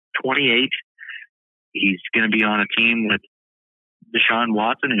he's 28. He's going to be on a team with Deshaun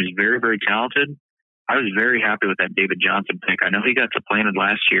Watson, who's very, very talented. I was very happy with that David Johnson pick. I know he got supplanted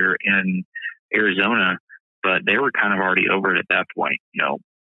last year in Arizona, but they were kind of already over it at that point.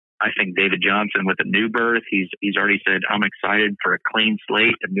 I think David Johnson with a new birth, he's already said, I'm excited for a clean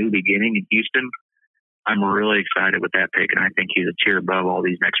slate, a new beginning in Houston. I'm really excited with that pick, and I think he's a tier above all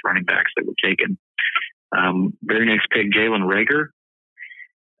these next running backs that were taken. Very next pick, Jalen Reagor,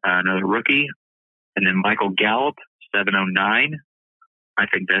 another rookie, and then Michael Gallup, 709. I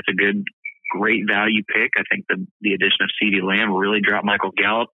think that's a great value pick. I think the addition of CeeDee Lamb really dropped Michael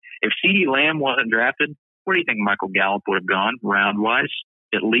Gallup. If CeeDee Lamb wasn't drafted, where do you think Michael Gallup would have gone round-wise?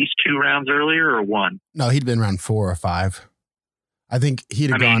 At least 2 rounds earlier or 1? No, he'd been around 4 or 5. I think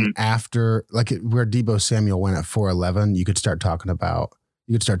he'd have gone after, where Deebo Samuel went at 4'11". You could start talking about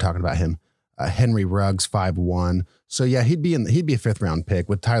him. Henry Ruggs 5'1". So yeah, he'd be a 5th round pick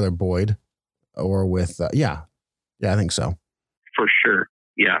with Tyler Boyd, or with I think so. For sure,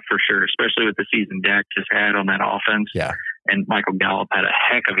 yeah, for sure. Especially with the season Dak just had on that offense. Yeah, and Michael Gallup had a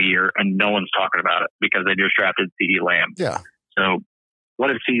heck of a year, and no one's talking about it because they just drafted CeeDee Lamb. Yeah. So what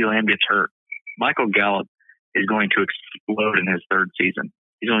if CeeDee Lamb gets hurt? Michael Gallup is going to explode in his 3rd season.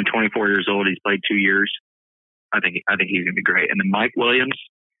 He's only 24 years old. He's played 2 years. I think he's going to be great. And then Mike Williams,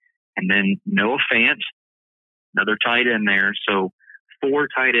 and then Noah Fant, another tight end there. So 4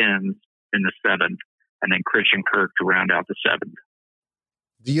 tight ends in the 7th, and then Christian Kirk to round out the 7th.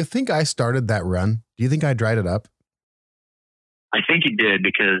 Do you think I started that run? Do you think I dried it up? I think you did,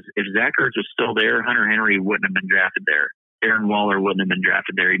 because if Zach Ertz was still there, Hunter Henry wouldn't have been drafted there. Darren Waller wouldn't have been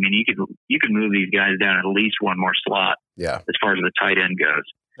drafted there. I mean, you could move these guys down at least one more slot. Yeah. As far as the tight end goes.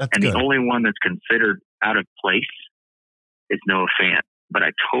 That's and good. The only one that's considered out of place is Noah Fant. But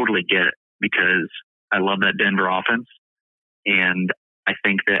I totally get it, because I love that Denver offense. And I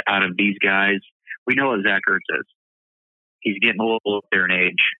think that out of these guys, we know what Zach Ertz is. He's getting a little up there in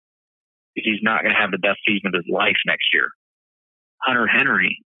age. He's not going to have the best season of his life next year. Hunter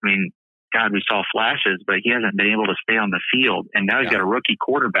Henry, I mean, God, we saw flashes, but he hasn't been able to stay on the field. And now he's got a rookie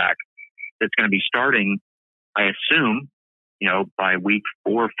quarterback that's going to be starting, I assume, by week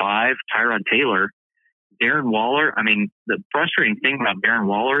 4 or 5, Tyrod Taylor. Darren Waller, I mean, the frustrating thing about Darren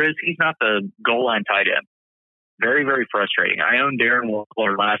Waller is he's not the goal line tight end. Very, very frustrating. I owned Darren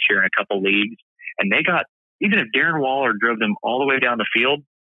Waller last year in a couple leagues, and even if Darren Waller drove them all the way down the field,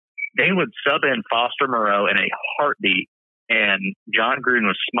 they would sub in Foster Moreau in a heartbeat, and John Gruden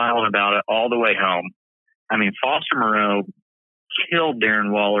was smiling about it all the way home. I mean, Foster Moreau killed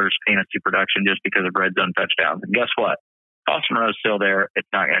Darren Waller's fantasy production just because of red zone touchdowns. And guess what? Foster Moreau's still there. It's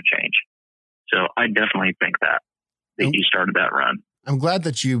not going to change. So I definitely think that you started that run. I'm glad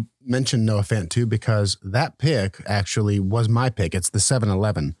that you mentioned Noah Fant too, because that pick actually was my pick. It's the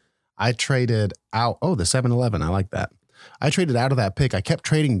 7-11. I traded out. Oh, the 7-11. I like that. I traded out of that pick. I kept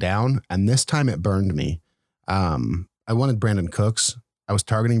trading down, and this time it burned me. I wanted Brandon Cooks. I was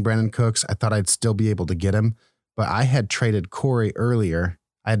targeting Brandon Cooks. I thought I'd still be able to get him, but I had traded Corey earlier.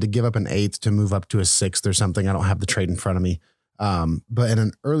 I had to give up an 8th to move up to a 6th or something. I don't have the trade in front of me. But in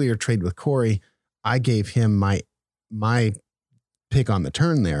an earlier trade with Corey, I gave him my pick on the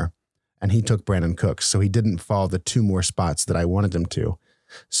turn there, and he took Brandon Cooks. So he didn't fall the 2 more spots that I wanted him to.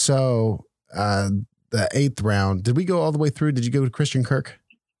 So the 8th round, did we go all the way through? Did you go to Christian Kirk?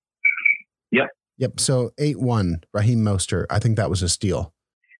 Yep. So 8-1, Raheem Mostert. I think that was a steal.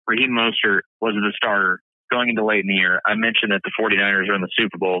 Raheem Mostert was the starter going into late in the year. I mentioned that the 49ers are in the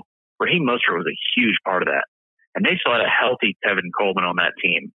Super Bowl. Raheem Mostert was a huge part of that. And they still had a healthy Tevin Coleman on that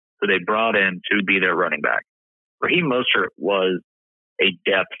team, who they brought in to be their running back. Raheem Mostert was a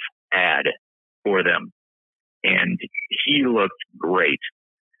depth add for them, and he looked great.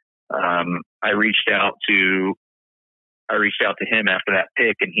 I reached out to him after that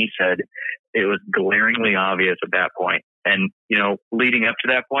pick, and he said it was glaringly obvious at that point. And, leading up to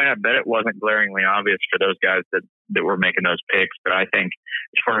that point, I bet it wasn't glaringly obvious for those guys that were making those picks. But I think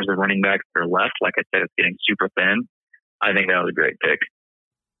as far as the running backs that are left, like I said, it's getting super thin. I think that was a great pick.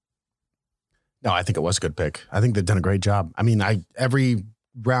 No, I think it was a good pick. I think they've done a great job. I mean, every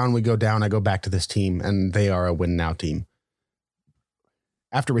round we go down, I go back to this team, and they are a win now team.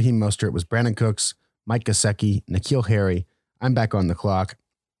 After Raheem Mostert, it was Brandon Cooks, Mike Gesicki, N'Keal Harry. I'm back on the clock.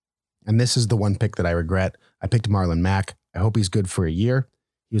 And this is the one pick that I regret. I picked Marlon Mack. I hope he's good for a year.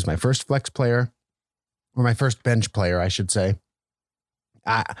 He was my first flex player, or my first bench player, I should say.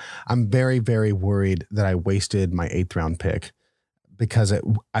 I'm very, very worried that I wasted my 8th round pick, because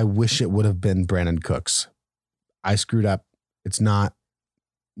I wish it would have been Brandon Cooks. I screwed up. It's not.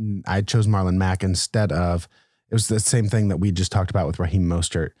 I chose Marlon Mack instead of. It was the same thing that we just talked about with Raheem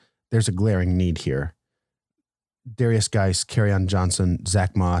Mostert. There's a glaring need here. Darius Geis, Kerryon Johnson,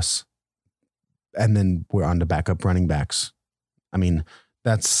 Zach Moss, and then we're on to backup running backs. I mean,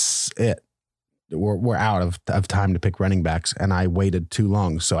 that's it. We're out of time to pick running backs, and I waited too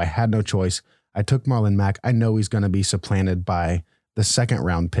long, so I had no choice. I took Marlon Mack. I know he's going to be supplanted by the 2nd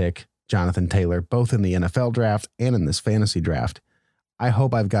round pick, Jonathan Taylor, both in the NFL draft and in this fantasy draft. I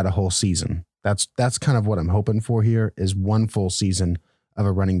hope I've got a whole season. That's kind of what I'm hoping for here, is one full season of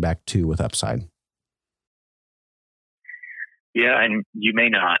a running back 2 with upside. Yeah, and you may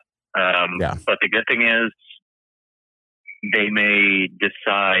not. But the good thing is they may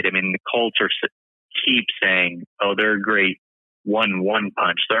decide. I mean, the Colts keep saying, oh, they're a great 1-1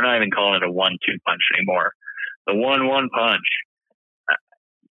 punch. They're not even calling it a 1-2 punch anymore. The 1-1 punch.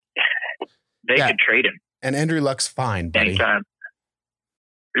 They could trade him. And Andrew Luck's fine, buddy. Anytime.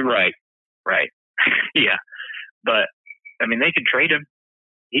 Right. Yeah. But, I mean, they could trade him.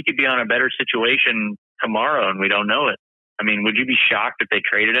 He could be on a better situation tomorrow, and we don't know it. I mean, would you be shocked if they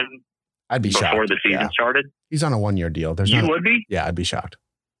traded him? I'd be shocked. Before the season started? He's on a 1-year deal. You would be? Yeah, I'd be shocked.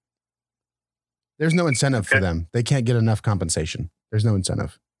 There's no incentive for them. They can't get enough compensation. There's no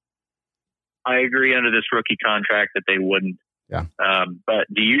incentive. I agree under this rookie contract that they wouldn't. Yeah. But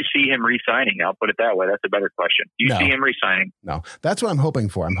do you see him re-signing? I'll put it that way. That's a better question. Do you see him re-signing? No, that's what I'm hoping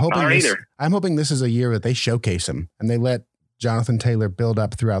for. I'm hoping this is a year that they showcase him and they let Jonathan Taylor build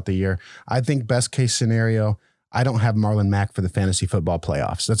up throughout the year. I think best case scenario, I don't have Marlon Mack for the fantasy football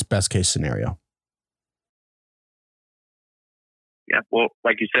playoffs. That's best case scenario. Yeah. Well,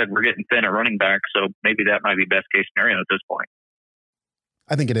 like you said, we're getting thin at running back, so maybe that might be best case scenario at this point.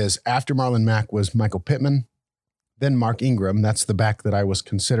 I think it is. After Marlon Mack was Michael Pittman, then Mark Ingram. That's the back that I was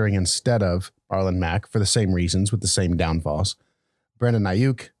considering instead of Marlon Mack for the same reasons with the same downfalls. Brandon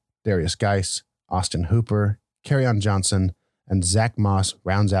Ayuk, Darius Geis, Austin Hooper, Kerryon Johnson, and Zach Moss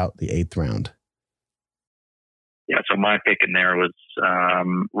rounds out the 8th round. Yeah, so my pick in there was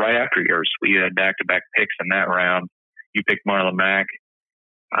right after yours. We had back-to-back picks in that round. You picked Marlon Mack.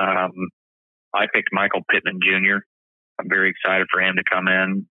 I picked Michael Pittman Jr. I'm very excited for him to come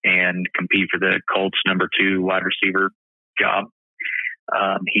in and compete for the Colts number 2 wide receiver job.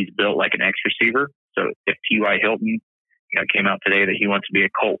 He's built like an X receiver. So if T.Y. Hilton came out today that he wants to be a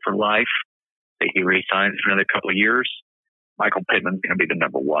Colt for life, that he re-signs for another couple of years, Michael Pittman's going to be the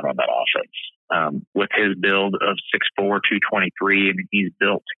number 1 on that offense. With his build of 6'4", 223, and he's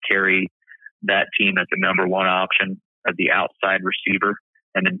built to carry that team as the number 1 option as the outside receiver.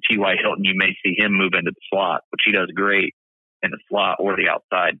 And then T.Y. Hilton, you may see him move into the slot, which he does great in the slot or the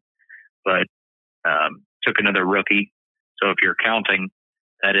outside. But took another rookie. So if you're counting,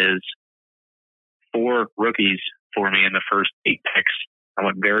 that is 4 rookies for me in the first 8 picks. I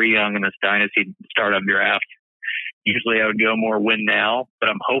went very young in this dynasty startup draft. Usually I would go more win now, but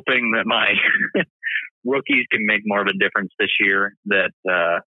I'm hoping that my rookies can make more of a difference this year, that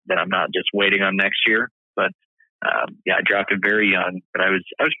I'm not just waiting on next year. But I drafted very young, but I was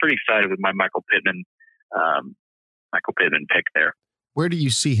pretty excited with my Michael Pittman pick there. Where do you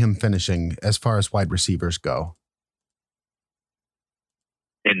see him finishing as far as wide receivers go?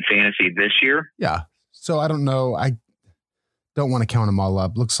 In fantasy this year? Yeah. So I don't know. I don't want to count them all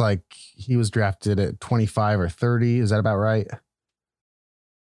up. Looks like he was drafted at 25 or 30. Is that about right?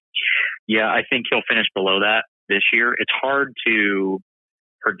 Yeah, I think he'll finish below that this year. It's hard to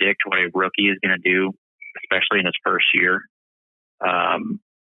predict what a rookie is going to do, especially in his first year.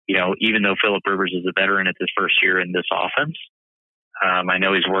 Even though Phillip Rivers is a veteran, it's his first year in this offense. I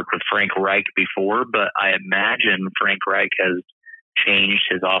know he's worked with Frank Reich before, but I imagine Frank Reich has changed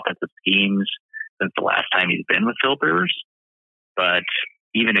his offensive schemes since the last time he's been with Phillip Rivers. But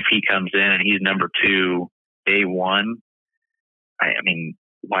even if he comes in and he's number 2, day 1, I mean,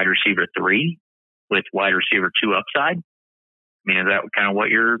 wide receiver 3 with wide receiver 2 upside. I mean, is that kind of what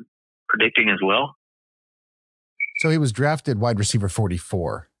you're predicting as well? So he was drafted wide receiver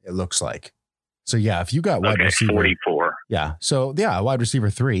 44, it looks like. So yeah, if you got wide receiver 44. Yeah. So yeah, wide receiver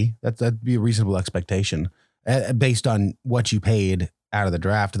 3, that'd be a reasonable expectation. Based on what you paid out of the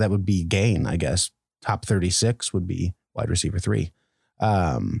draft, that would be gain, I guess. Top 36 would be wide receiver 3.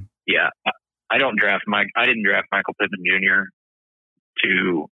 Yeah. I didn't draft Michael Pittman Jr.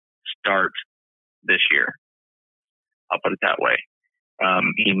 to start this year. I'll put it that way.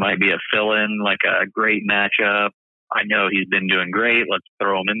 He might be a fill-in, like a great matchup. I know he's been doing great. Let's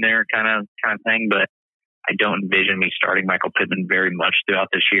throw him in there kind of thing. But I don't envision me starting Michael Pittman very much throughout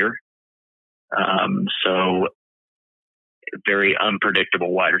this year. So very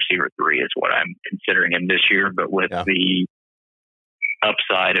unpredictable wide receiver 3 is what I'm considering him this year. But with the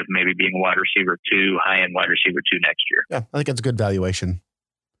upside of maybe being wide receiver 2, high-end wide receiver 2 next year. Yeah, I think that's a good valuation.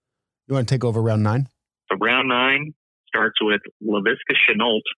 You want to take over round 9? So round 9 starts with Laviska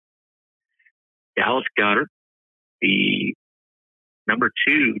Shenault, Dallas Goedert, the number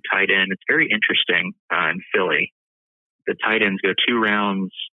 2 tight end. It's very interesting in Philly. The tight ends go 2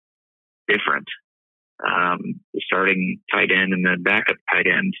 rounds different. The starting tight end and the backup tight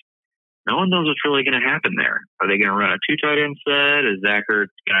end. No one knows what's really going to happen there. Are they going to run a 2 tight end set? Is Zach Ertz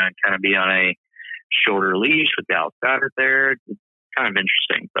going to kind of be on a shorter leash with Dallas Goedert there? It's kind of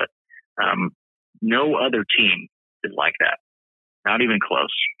interesting, but no other team is like that. Not even close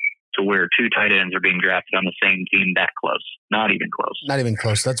to where 2 tight ends are being drafted on the same team that close. Not even close. Not even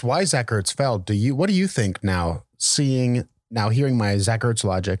close. That's why Zach Ertz fell. What do you think now? Hearing my Zach Ertz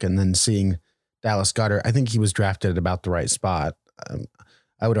logic and then seeing Dallas Goedert, I think he was drafted at about the right spot.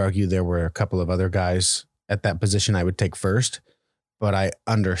 I would argue there were a couple of other guys at that position I would take first, but I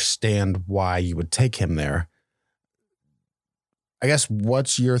understand why you would take him there. I guess,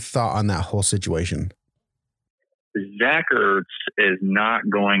 what's your thought on that whole situation? Zach Ertz is not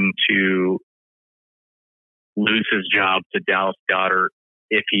going to lose his job to Dallas Goedert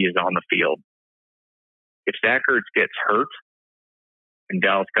if he is on the field. If Zach Ertz gets hurt, and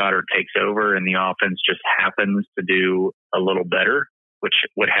Dallas Goedert takes over and the offense just happens to do a little better, which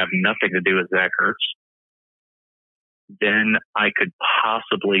would have nothing to do with Zach Ertz, then I could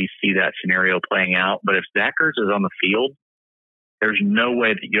possibly see that scenario playing out. But if Zach Ertz is on the field, there's no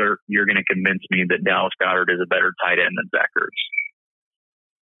way that you're going to convince me that Dallas Goedert is a better tight end than Zach Ertz.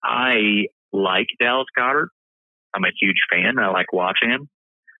 I like Dallas Goedert. I'm a huge fan. I like watching him.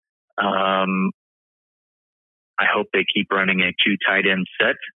 I hope they keep running a 2 tight end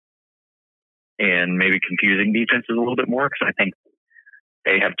set and maybe confusing defenses a little bit more, because I think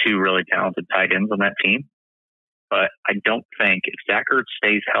they have 2 really talented tight ends on that team. But I don't think if Zach Ertz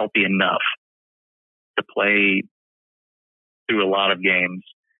stays healthy enough to play through a lot of games,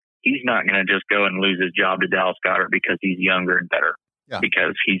 he's not going to just go and lose his job to Dallas Goedert because he's younger and better. Yeah.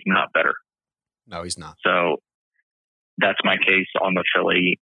 Because he's not better. No, he's not. So that's my case on the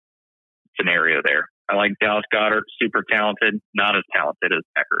Philly scenario there. I like Dallas Goedert, super talented, not as talented as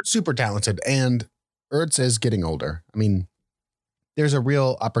Zach Ertz. Super talented, and Ertz is getting older. I mean, there's a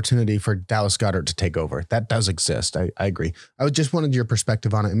real opportunity for Dallas Goedert to take over. That does exist. I agree. I just wanted your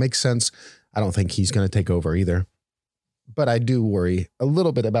perspective on it. It makes sense. I don't think he's going to take over either. But I do worry a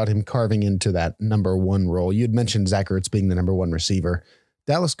little bit about him carving into that number 1 role. You'd mentioned Zach Ertz being the number 1 receiver.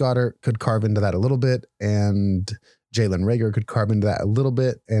 Dallas Goedert could carve into that a little bit, and Jalen Reagor could carve into that a little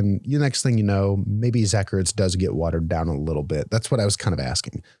bit. And the next thing you know, maybe Zach Ertz does get watered down a little bit. That's what I was kind of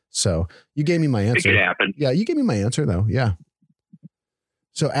asking. So you gave me my answer. It could happen. Yeah, you gave me my answer, though. Yeah.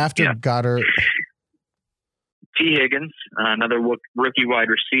 So after Goedert... T. Higgins, another rookie wide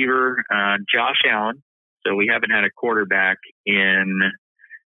receiver, Josh Allen. So we haven't had a quarterback in,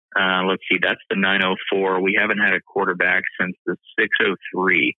 let's see, that's the 904. We haven't had a quarterback since the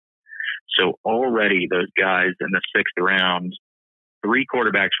 603. So already those guys in the 6th round, 3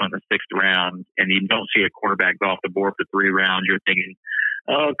 quarterbacks went in the 6th round, and you don't see a quarterback go off the board for 3 rounds. You're thinking,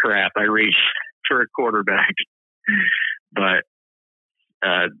 oh, crap, I reached for a quarterback. But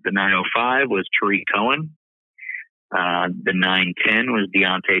the 905 was Tariq Cohen. The 910 was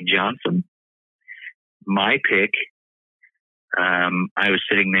Deontay Johnson. My pick, I was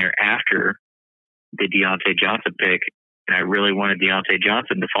sitting there after the Deontay Johnson pick, and I really wanted Deontay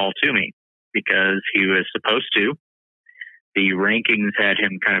Johnson to fall to me because he was supposed to. The rankings had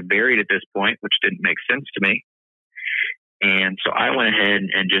him kind of buried at this point, which didn't make sense to me. And so I went ahead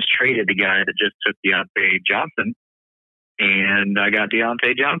and just traded the guy that just took Deontay Johnson, and I got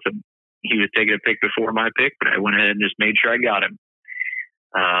Deontay Johnson. He was taking a pick before my pick, but I went ahead and just made sure I got him.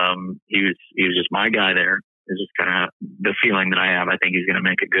 He was just my guy there. It's just kind of the feeling that I have. I think he's going to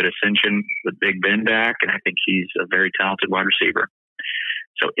make a good ascension with Big Ben back, and I think he's a very talented wide receiver.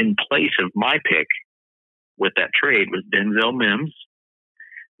 So in place of my pick with that trade was Denzel Mims,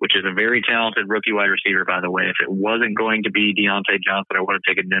 which is a very talented rookie wide receiver, by the way. If it wasn't going to be Deontay Johnson, I would have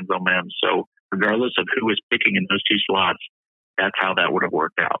taken Denzel Mims. So regardless of who was picking in those 2 slots, that's how that would have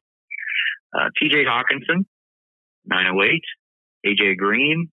worked out. TJ Hawkinson, 908. AJ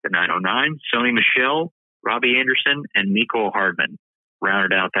Green, the 909, Sony Michel, Robbie Anderson, and Mecole Hardman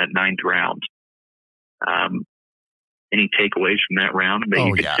rounded out that 9th round. Any takeaways from that round that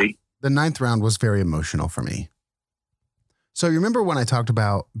you could see? The 9th round was very emotional for me. So you remember when I talked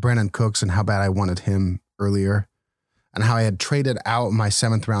about Brandon Cooks and how bad I wanted him earlier, and how I had traded out my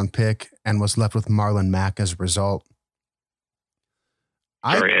 7th round pick and was left with Marlon Mack as a result?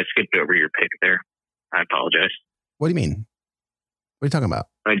 Sorry, I skipped over your pick there. I apologize. What do you mean? What are you talking about?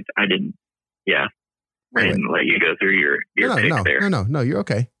 I didn't. Yeah. I didn't let you go through your pick there. No, you're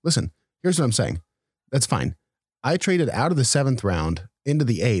okay. Listen, here's what I'm saying. That's fine. I traded out of the 7th round into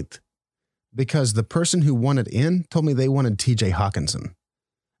the 8th because the person who wanted in told me they wanted TJ Hawkinson.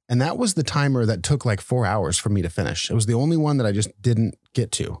 And that was the timer that took like 4 hours for me to finish. It was the only one that I just didn't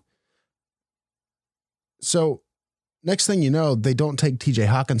get to. So next thing you know, they don't take TJ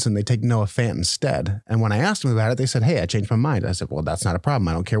Hawkinson. They take Noah Fant instead. And when I asked them about it, they said, hey, I changed my mind. I said, well, that's not a problem.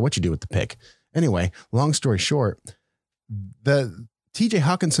 I don't care what you do with the pick. Anyway, long story short, the TJ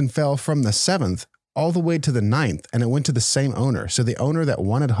Hawkinson fell from the 7th all the way to the 9th, and it went to the same owner. So the owner that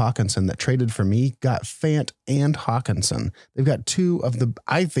wanted Hawkinson that traded for me got Fant and Hawkinson. They've got 2 of the,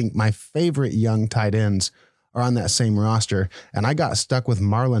 I think, my favorite young tight ends are on that same roster. And I got stuck with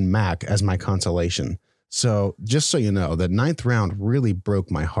Marlon Mack as my consolation. So just so you know, the 9th round really broke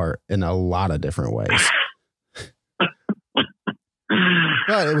my heart in a lot of different ways.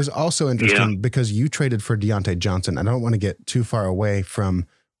 But it was also interesting because you traded for Deontay Johnson. I don't want to get too far away from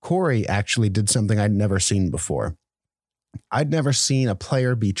Corey actually did something I'd never seen before. I'd never seen a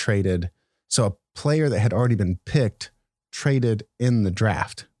player be traded. So a player that had already been picked traded in the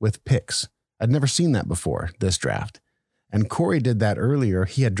draft with picks. I'd never seen that before, this draft. And Corey did that earlier.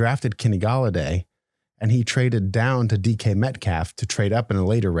 He had drafted Kenny Golladay, and he traded down to DK Metcalf to trade up in a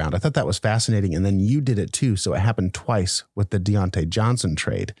later round. I thought that was fascinating. And then you did it too. So it happened twice with the Deontay Johnson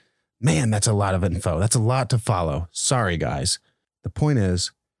trade. Man, that's a lot of info. That's a lot to follow. Sorry, guys. The point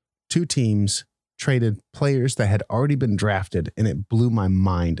is, two teams traded players that had already been drafted, and it blew my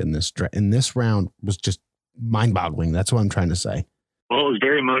mind in this round. Was just mind-boggling. That's what I'm trying to say. Well, it was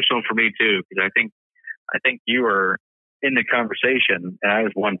very emotional for me too, because I think you were in the conversation, and I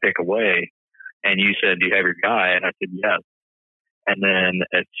was one pick away. And you said, "Do you have your guy?" And I said, "Yes." And then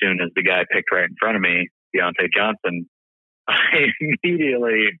as soon as the guy picked right in front of me, Deontay Johnson, I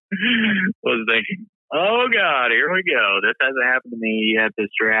immediately was thinking, "Oh God, here we go. This hasn't happened to me yet.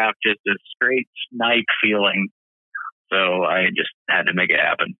 This draft, just a straight snipe feeling." So I just had to make it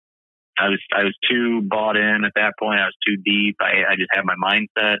happen. I was too bought in at that point. I was too deep. I just had my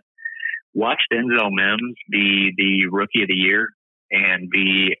mindset. Watched Denzel Mims be the rookie of the year and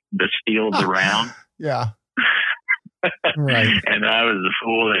be the steal of the round. Yeah. Right. And I was the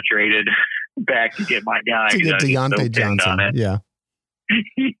fool that traded back to get my guy. To get Deontay Johnson. Yeah.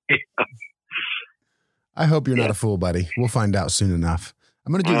 Yeah. I hope you're not a fool, buddy. We'll find out soon enough.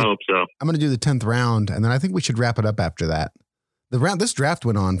 I hope so. I'm going to do the 10th round, and then I think we should wrap it up after that. This draft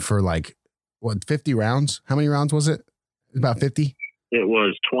went on for 50 rounds? How many rounds was it? About 50? It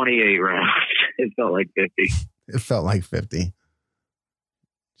was 28 rounds. It felt like 50. It felt like 50.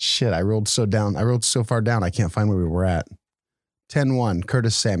 Shit, I rolled so far down, I can't find where we were at. 10-1,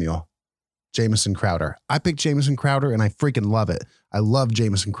 Curtis Samuel, Jamison Crowder. I picked Jamison Crowder, and I freaking love it. I love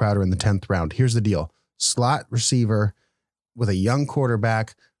Jamison Crowder in the 10th round. Here's the deal. Slot receiver with a young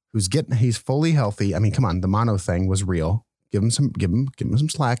quarterback he's fully healthy. I mean, come on, the mono thing was real. Give him some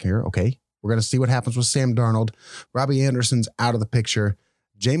slack here. Okay. We're going to see what happens with Sam Darnold. Robbie Anderson's out of the picture.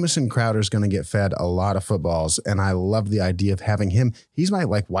 Jamison Crowder's going to get fed a lot of footballs, and I love the idea of having him. He's my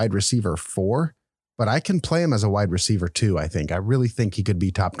wide receiver 4, but I can play him as a wide receiver 2, I think. I really think he could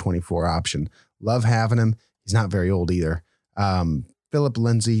be top 24 option. Love having him. He's not very old either. Philip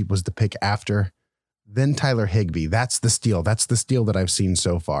Lindsay was the pick after. Then Tyler Higbee. That's the steal. That's the steal that I've seen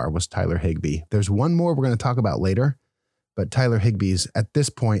so far was Tyler Higbee. There's one more we're going to talk about later, but Tyler Higbee's, at this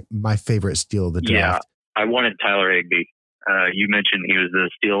point, my favorite steal of the draft. Yeah, I wanted Tyler Higbee. You mentioned he was the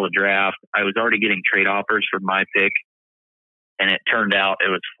steal of the draft. I was already getting trade offers for my pick, and it turned out it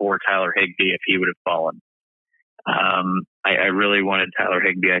was for Tyler Higbee if he would have fallen. I really wanted Tyler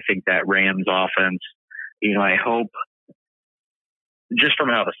Higbee. I think that Rams offense, I hope, just from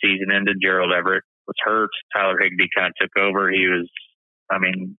how the season ended, Gerald Everett was hurt. Tyler Higbee kind of took over. He was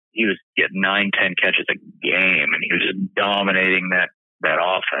getting 9-10 catches a game, and he was just dominating that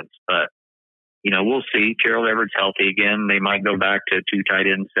offense. But, we'll see. Gerald Everett's healthy again. They might go back to 2 tight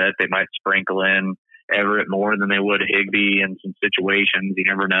end set. They might sprinkle in Everett more than they would Higbee in some situations. You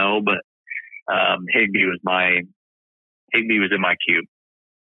never know. But Higbee was in my queue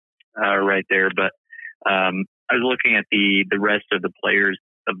right there. But I was looking at the rest of the players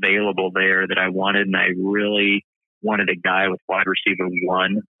available there that I wanted, and I really wanted a guy with wide receiver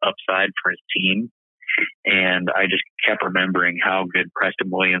 1 upside for his team. And I just kept remembering how good Preston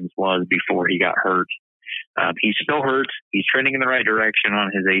Williams was before he got hurt. He's still hurt. He's trending in the right direction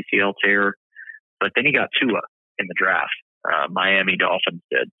on his ACL tear, but then he got Tua in the draft. Miami Dolphins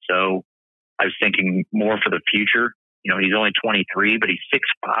did. So I was thinking more for the future. He's only 23, but he's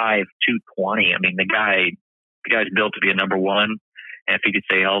 6'5", 220. I mean, the guy's built to be a number 1. And if he could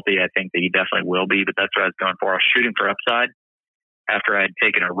stay healthy, I think that he definitely will be. But that's what I was going for. I was shooting for upside after I had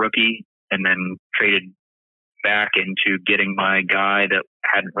taken a rookie and then traded back into getting my guy that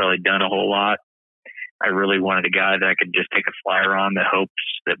hadn't really done a whole lot. I really wanted a guy that I could just take a flyer on that hopes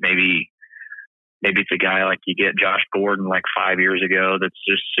that maybe it's a guy like you get Josh Gordon 5 years ago that's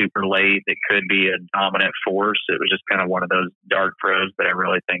just super late that could be a dominant force. It was just kind of one of those dart throws that I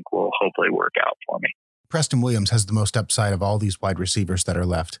really think will hopefully work out for me. Preston Williams has the most upside of all these wide receivers that are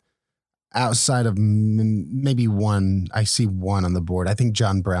left. Outside of maybe one, I see one on the board. I think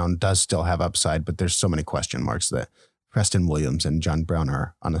John Brown does still have upside, but there's so many question marks that Preston Williams and John Brown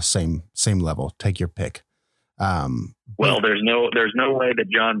are on the same level. Take your pick. Well, there's no way that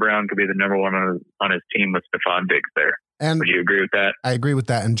John Brown could be the number 1 on his team with Stephon Diggs there. And would you agree with that? I agree with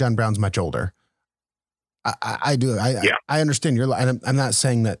that. And John Brown's much older. I do. I understand I'm not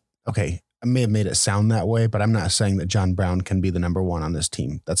saying that. Okay. I may have made it sound that way, but I'm not saying that John Brown can be the number 1 on this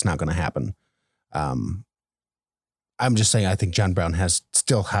team. That's not going to happen. I'm just saying I think John Brown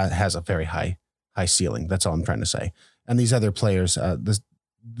still has a very high ceiling. That's all I'm trying to say. And these other players,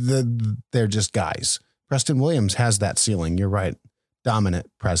 they're just guys. Preston Williams has that ceiling. You're right. Dominant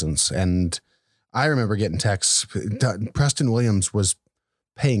presence. And I remember getting texts. Preston Williams was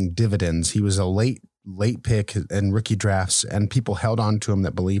paying dividends. He was a late pick in rookie drafts, and people held on to him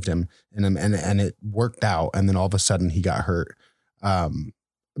that believed him, and it worked out. And then all of a sudden he got hurt.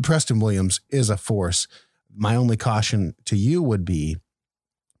 Preston Williams is a force. My only caution to you would be,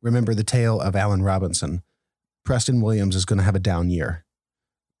 remember the tale of Allen Robinson. Preston Williams is going to have a down year,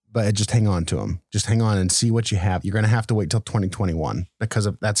 but just hang on to him. Just hang on and see what you have. You're going to have to wait till 2021 because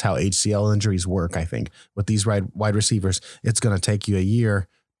that's how HCL injuries work. I think with these wide receivers, it's going to take you a year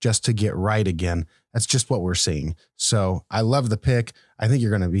just to get right again. That's just what we're seeing. So I love the pick. I think you're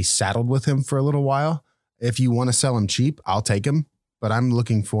going to be saddled with him for a little while. If you want to sell him cheap, I'll take him, but I'm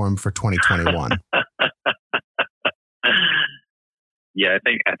looking for him for 2021. Yeah, I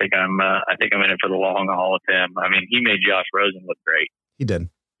think I'm in it for the long haul with him. I mean, he made Josh Rosen look great. He did.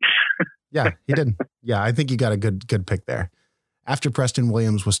 Yeah, he did. Yeah, I think you got a good pick there. After Preston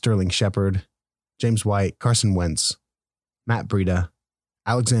Williams was Sterling Shepard, James White, Carson Wentz, Matt Breida,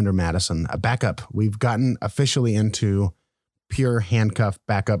 Alexander Madison, a backup. We've gotten officially into pure handcuff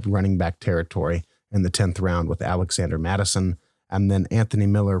backup running back territory in the 10th round with Alexander Madison, and then Anthony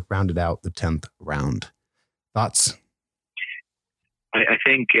Miller rounded out the 10th round. Thoughts? I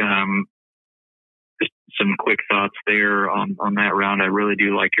think just some quick thoughts there on that round. I really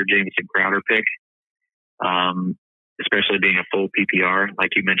do like your Jamison Crowder pick, especially being a full PPR. Like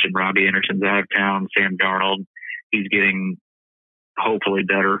you mentioned, Robbie Anderson's out of town. Sam Darnold, he's getting hopefully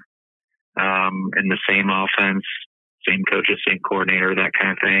better in the same offense, same coaches, same coordinator, that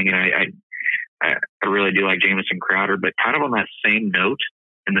kind of thing. And I really do like Jamison Crowder, but kind of on that same note,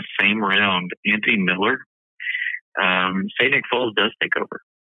 in the same round, Anthony Miller, say Nick Foles does take over.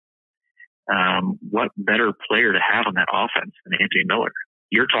 What better player to have on that offense than Anthony Miller?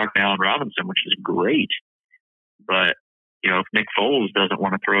 You're talking Allen Robinson, which is great, but if Nick Foles doesn't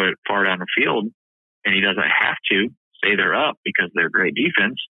want to throw it far down the field, and he doesn't have to, say they're up because they're great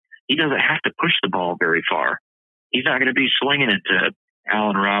defense, he doesn't have to push the ball very far. He's not going to be slinging it to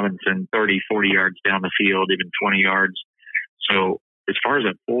Allen Robinson 30, 40 yards down the field, even 20 yards. So as far as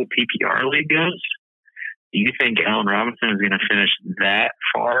a full PPR league goes, do you think Allen Robinson is going to finish that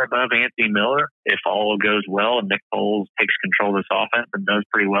far above Anthony Miller if all goes well and Nick Foles takes control of this offense and does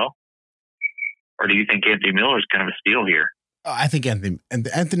pretty well? Or do you think Anthony Miller is kind of a steal here? I think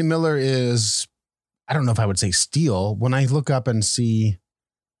Anthony Miller is, I don't know if I would say steal. When I look up and see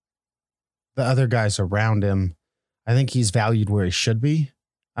the other guys around him, I think he's valued where he should be.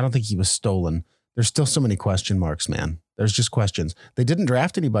 I don't think he was stolen. There's still so many question marks, man. There's just questions. They didn't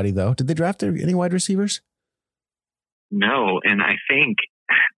draft anybody, though. Did they draft any wide receivers? No, and I think,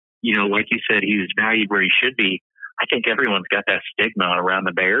 like you said, he was valued where he should be. I think everyone's got that stigma around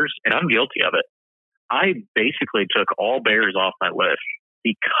the Bears, and I'm guilty of it. I basically took all Bears off my list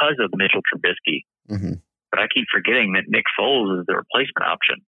because of Mitchell Trubisky. Mm-hmm. But I keep forgetting that Nick Foles is the replacement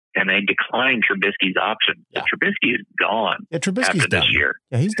option, and they declined Trubisky's option. Yeah. Trubisky is gone after this year.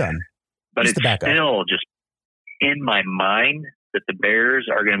 Yeah, he's done. But it's still just in my mind that the Bears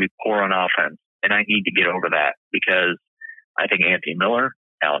are going to be poor on offense. And I need to get over that because I think Anthony Miller,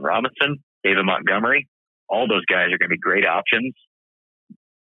 Allen Robinson, David Montgomery, all those guys are going to be great options.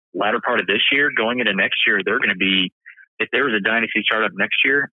 Latter part of this year, going into next year, they're going to be, if there was a dynasty startup next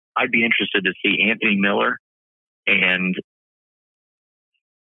year, I'd be interested to see Anthony Miller and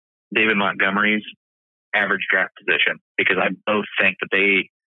David Montgomery's average draft position because I both think that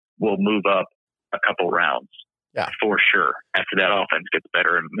they will move up a couple rounds. Yeah, for sure. After that offense gets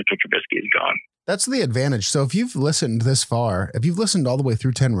better and Mitchell Trubisky is gone. That's the advantage. So if you've listened this far, if you've listened all the way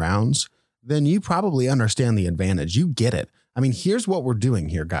through 10 rounds, then you probably understand the advantage. You get it. I mean, here's what we're doing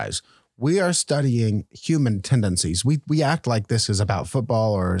here, guys. We are studying human tendencies. We act like this is about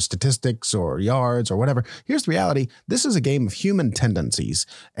football or statistics or yards or whatever. Here's the reality. This is a game of human tendencies.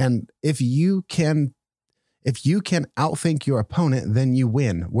 And if you can outthink your opponent, then you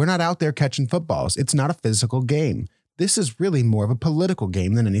win. We're not out there catching footballs. It's not a physical game. This is really more of a political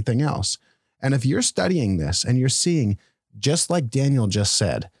game than anything else. And if you're studying this and you're seeing, just like Daniel just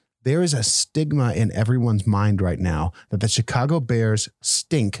said, there is a stigma in everyone's mind right now that the Chicago Bears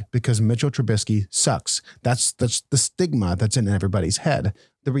stink because Mitchell Trubisky sucks. That's the stigma that's in everybody's head.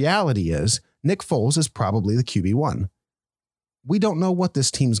 The reality is Nick Foles is probably the QB1. We don't know what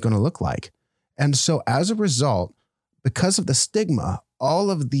this team's going to look like. And so as a result, because of the stigma,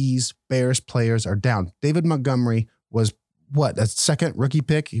 all of these Bears players are down. David Montgomery was a second rookie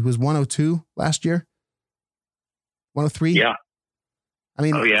pick? He was 102 last year? 103? Yeah. I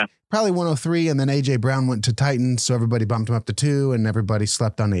mean, probably 103, and then A.J. Brown went to Titans, so everybody bumped him up to 2, and everybody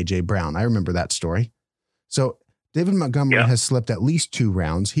slept on A.J. Brown. I remember that story. So David Montgomery has slipped at least 2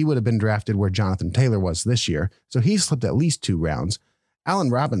 rounds. He would have been drafted where Jonathan Taylor was this year. So he slipped at least 2 rounds. Allen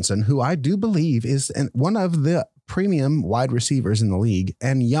Robinson, who I do believe is one of the premium wide receivers in the league,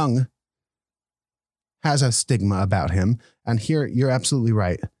 and young, has a stigma about him. And here, you're absolutely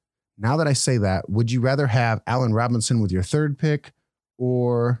right. Now that I say that, would you rather have Allen Robinson with your 3rd pick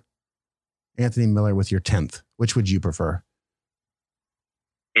or Anthony Miller with your 10th? Which would you prefer?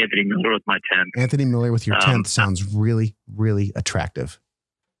 Anthony Miller with my 10th. Anthony Miller with your 10th sounds really, really attractive.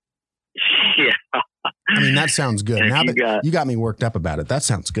 Yeah. I mean, that sounds good. Now that you got me worked up about it, that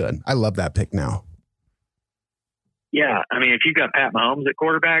sounds good. I love that pick now. Yeah. I mean, if you've got Pat Mahomes at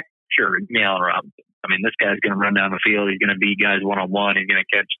quarterback, sure, give me Allen Robinson. I mean, this guy's going to run down the field. He's going to beat guys one-on-one. He's going to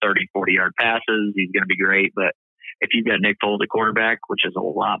catch 30, 40-yard passes. He's going to be great. But if you've got Nick Foles at quarterback, which is a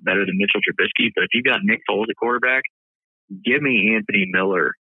lot better than Mitchell Trubisky, but if you've got Nick Foles at quarterback, give me Anthony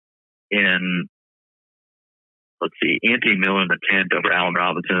Miller in the 10th over Allen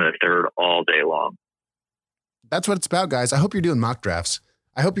Robinson in the 3rd all day long. That's what it's about, guys. I hope you're doing mock drafts.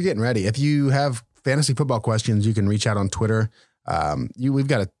 I hope you're getting ready. If you have fantasy football questions, you can reach out on Twitter. We've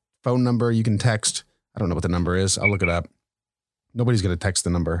got a phone number you can text. I don't know what the number is. I'll look it up. Nobody's going to text the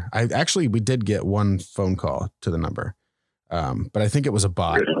number. We did get one phone call to the number, but I think it was a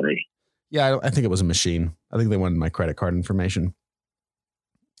bot. Really? Yeah, I think it was a machine. I think they wanted my credit card information.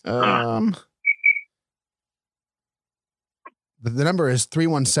 The number is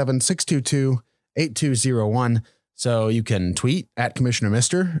 317-622-8201. So you can tweet at Commissioner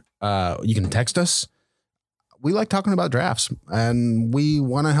Mister. You can text us. We like talking about drafts, and we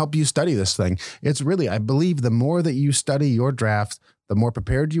want to help you study this thing. It's really, I believe the more that you study your draft, the more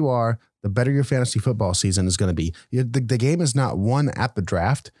prepared you are, the better your fantasy football season is going to be. The game is not won at the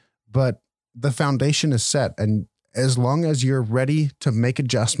draft, but the foundation is set. And as long as you're ready to make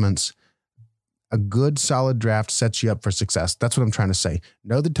adjustments, a good, solid draft sets you up for success. That's what I'm trying to say.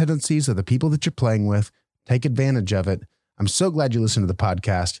 Know the tendencies of the people that you're playing with. Take advantage of it. I'm so glad you listened to the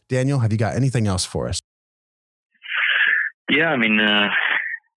podcast. Daniel, have you got anything else for us? Yeah, I mean,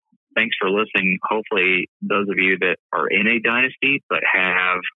 thanks for listening. Hopefully, those of you that are in a dynasty but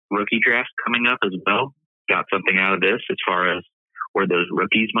have rookie drafts coming up as well got something out of this as far as where those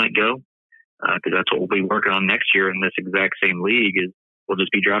rookies might go, because that's what we'll be working on next year in this exact same league. Is we'll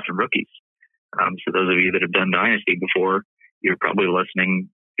just be drafting rookies. So those of you that have done dynasty before, you're probably listening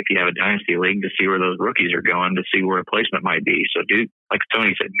if you have a dynasty league to see where those rookies are going, to see where a placement might be. So like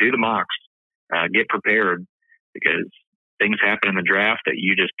Tony said, do the mocks, get prepared, because things happen in the draft that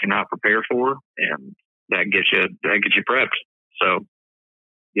you just cannot prepare for, and that gets you prepped. So,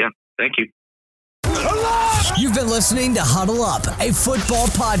 yeah, thank you. You've been listening to Huddle Up, a football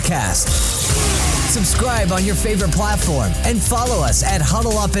podcast. Subscribe on your favorite platform and follow us at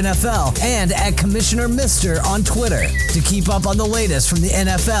Huddle Up NFL and at Commissioner Mister on Twitter to keep up on the latest from the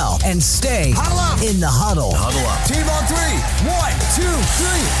NFL and stay in the huddle. Huddle Up. Team on 3. 1, 2,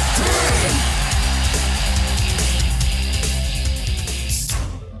 3.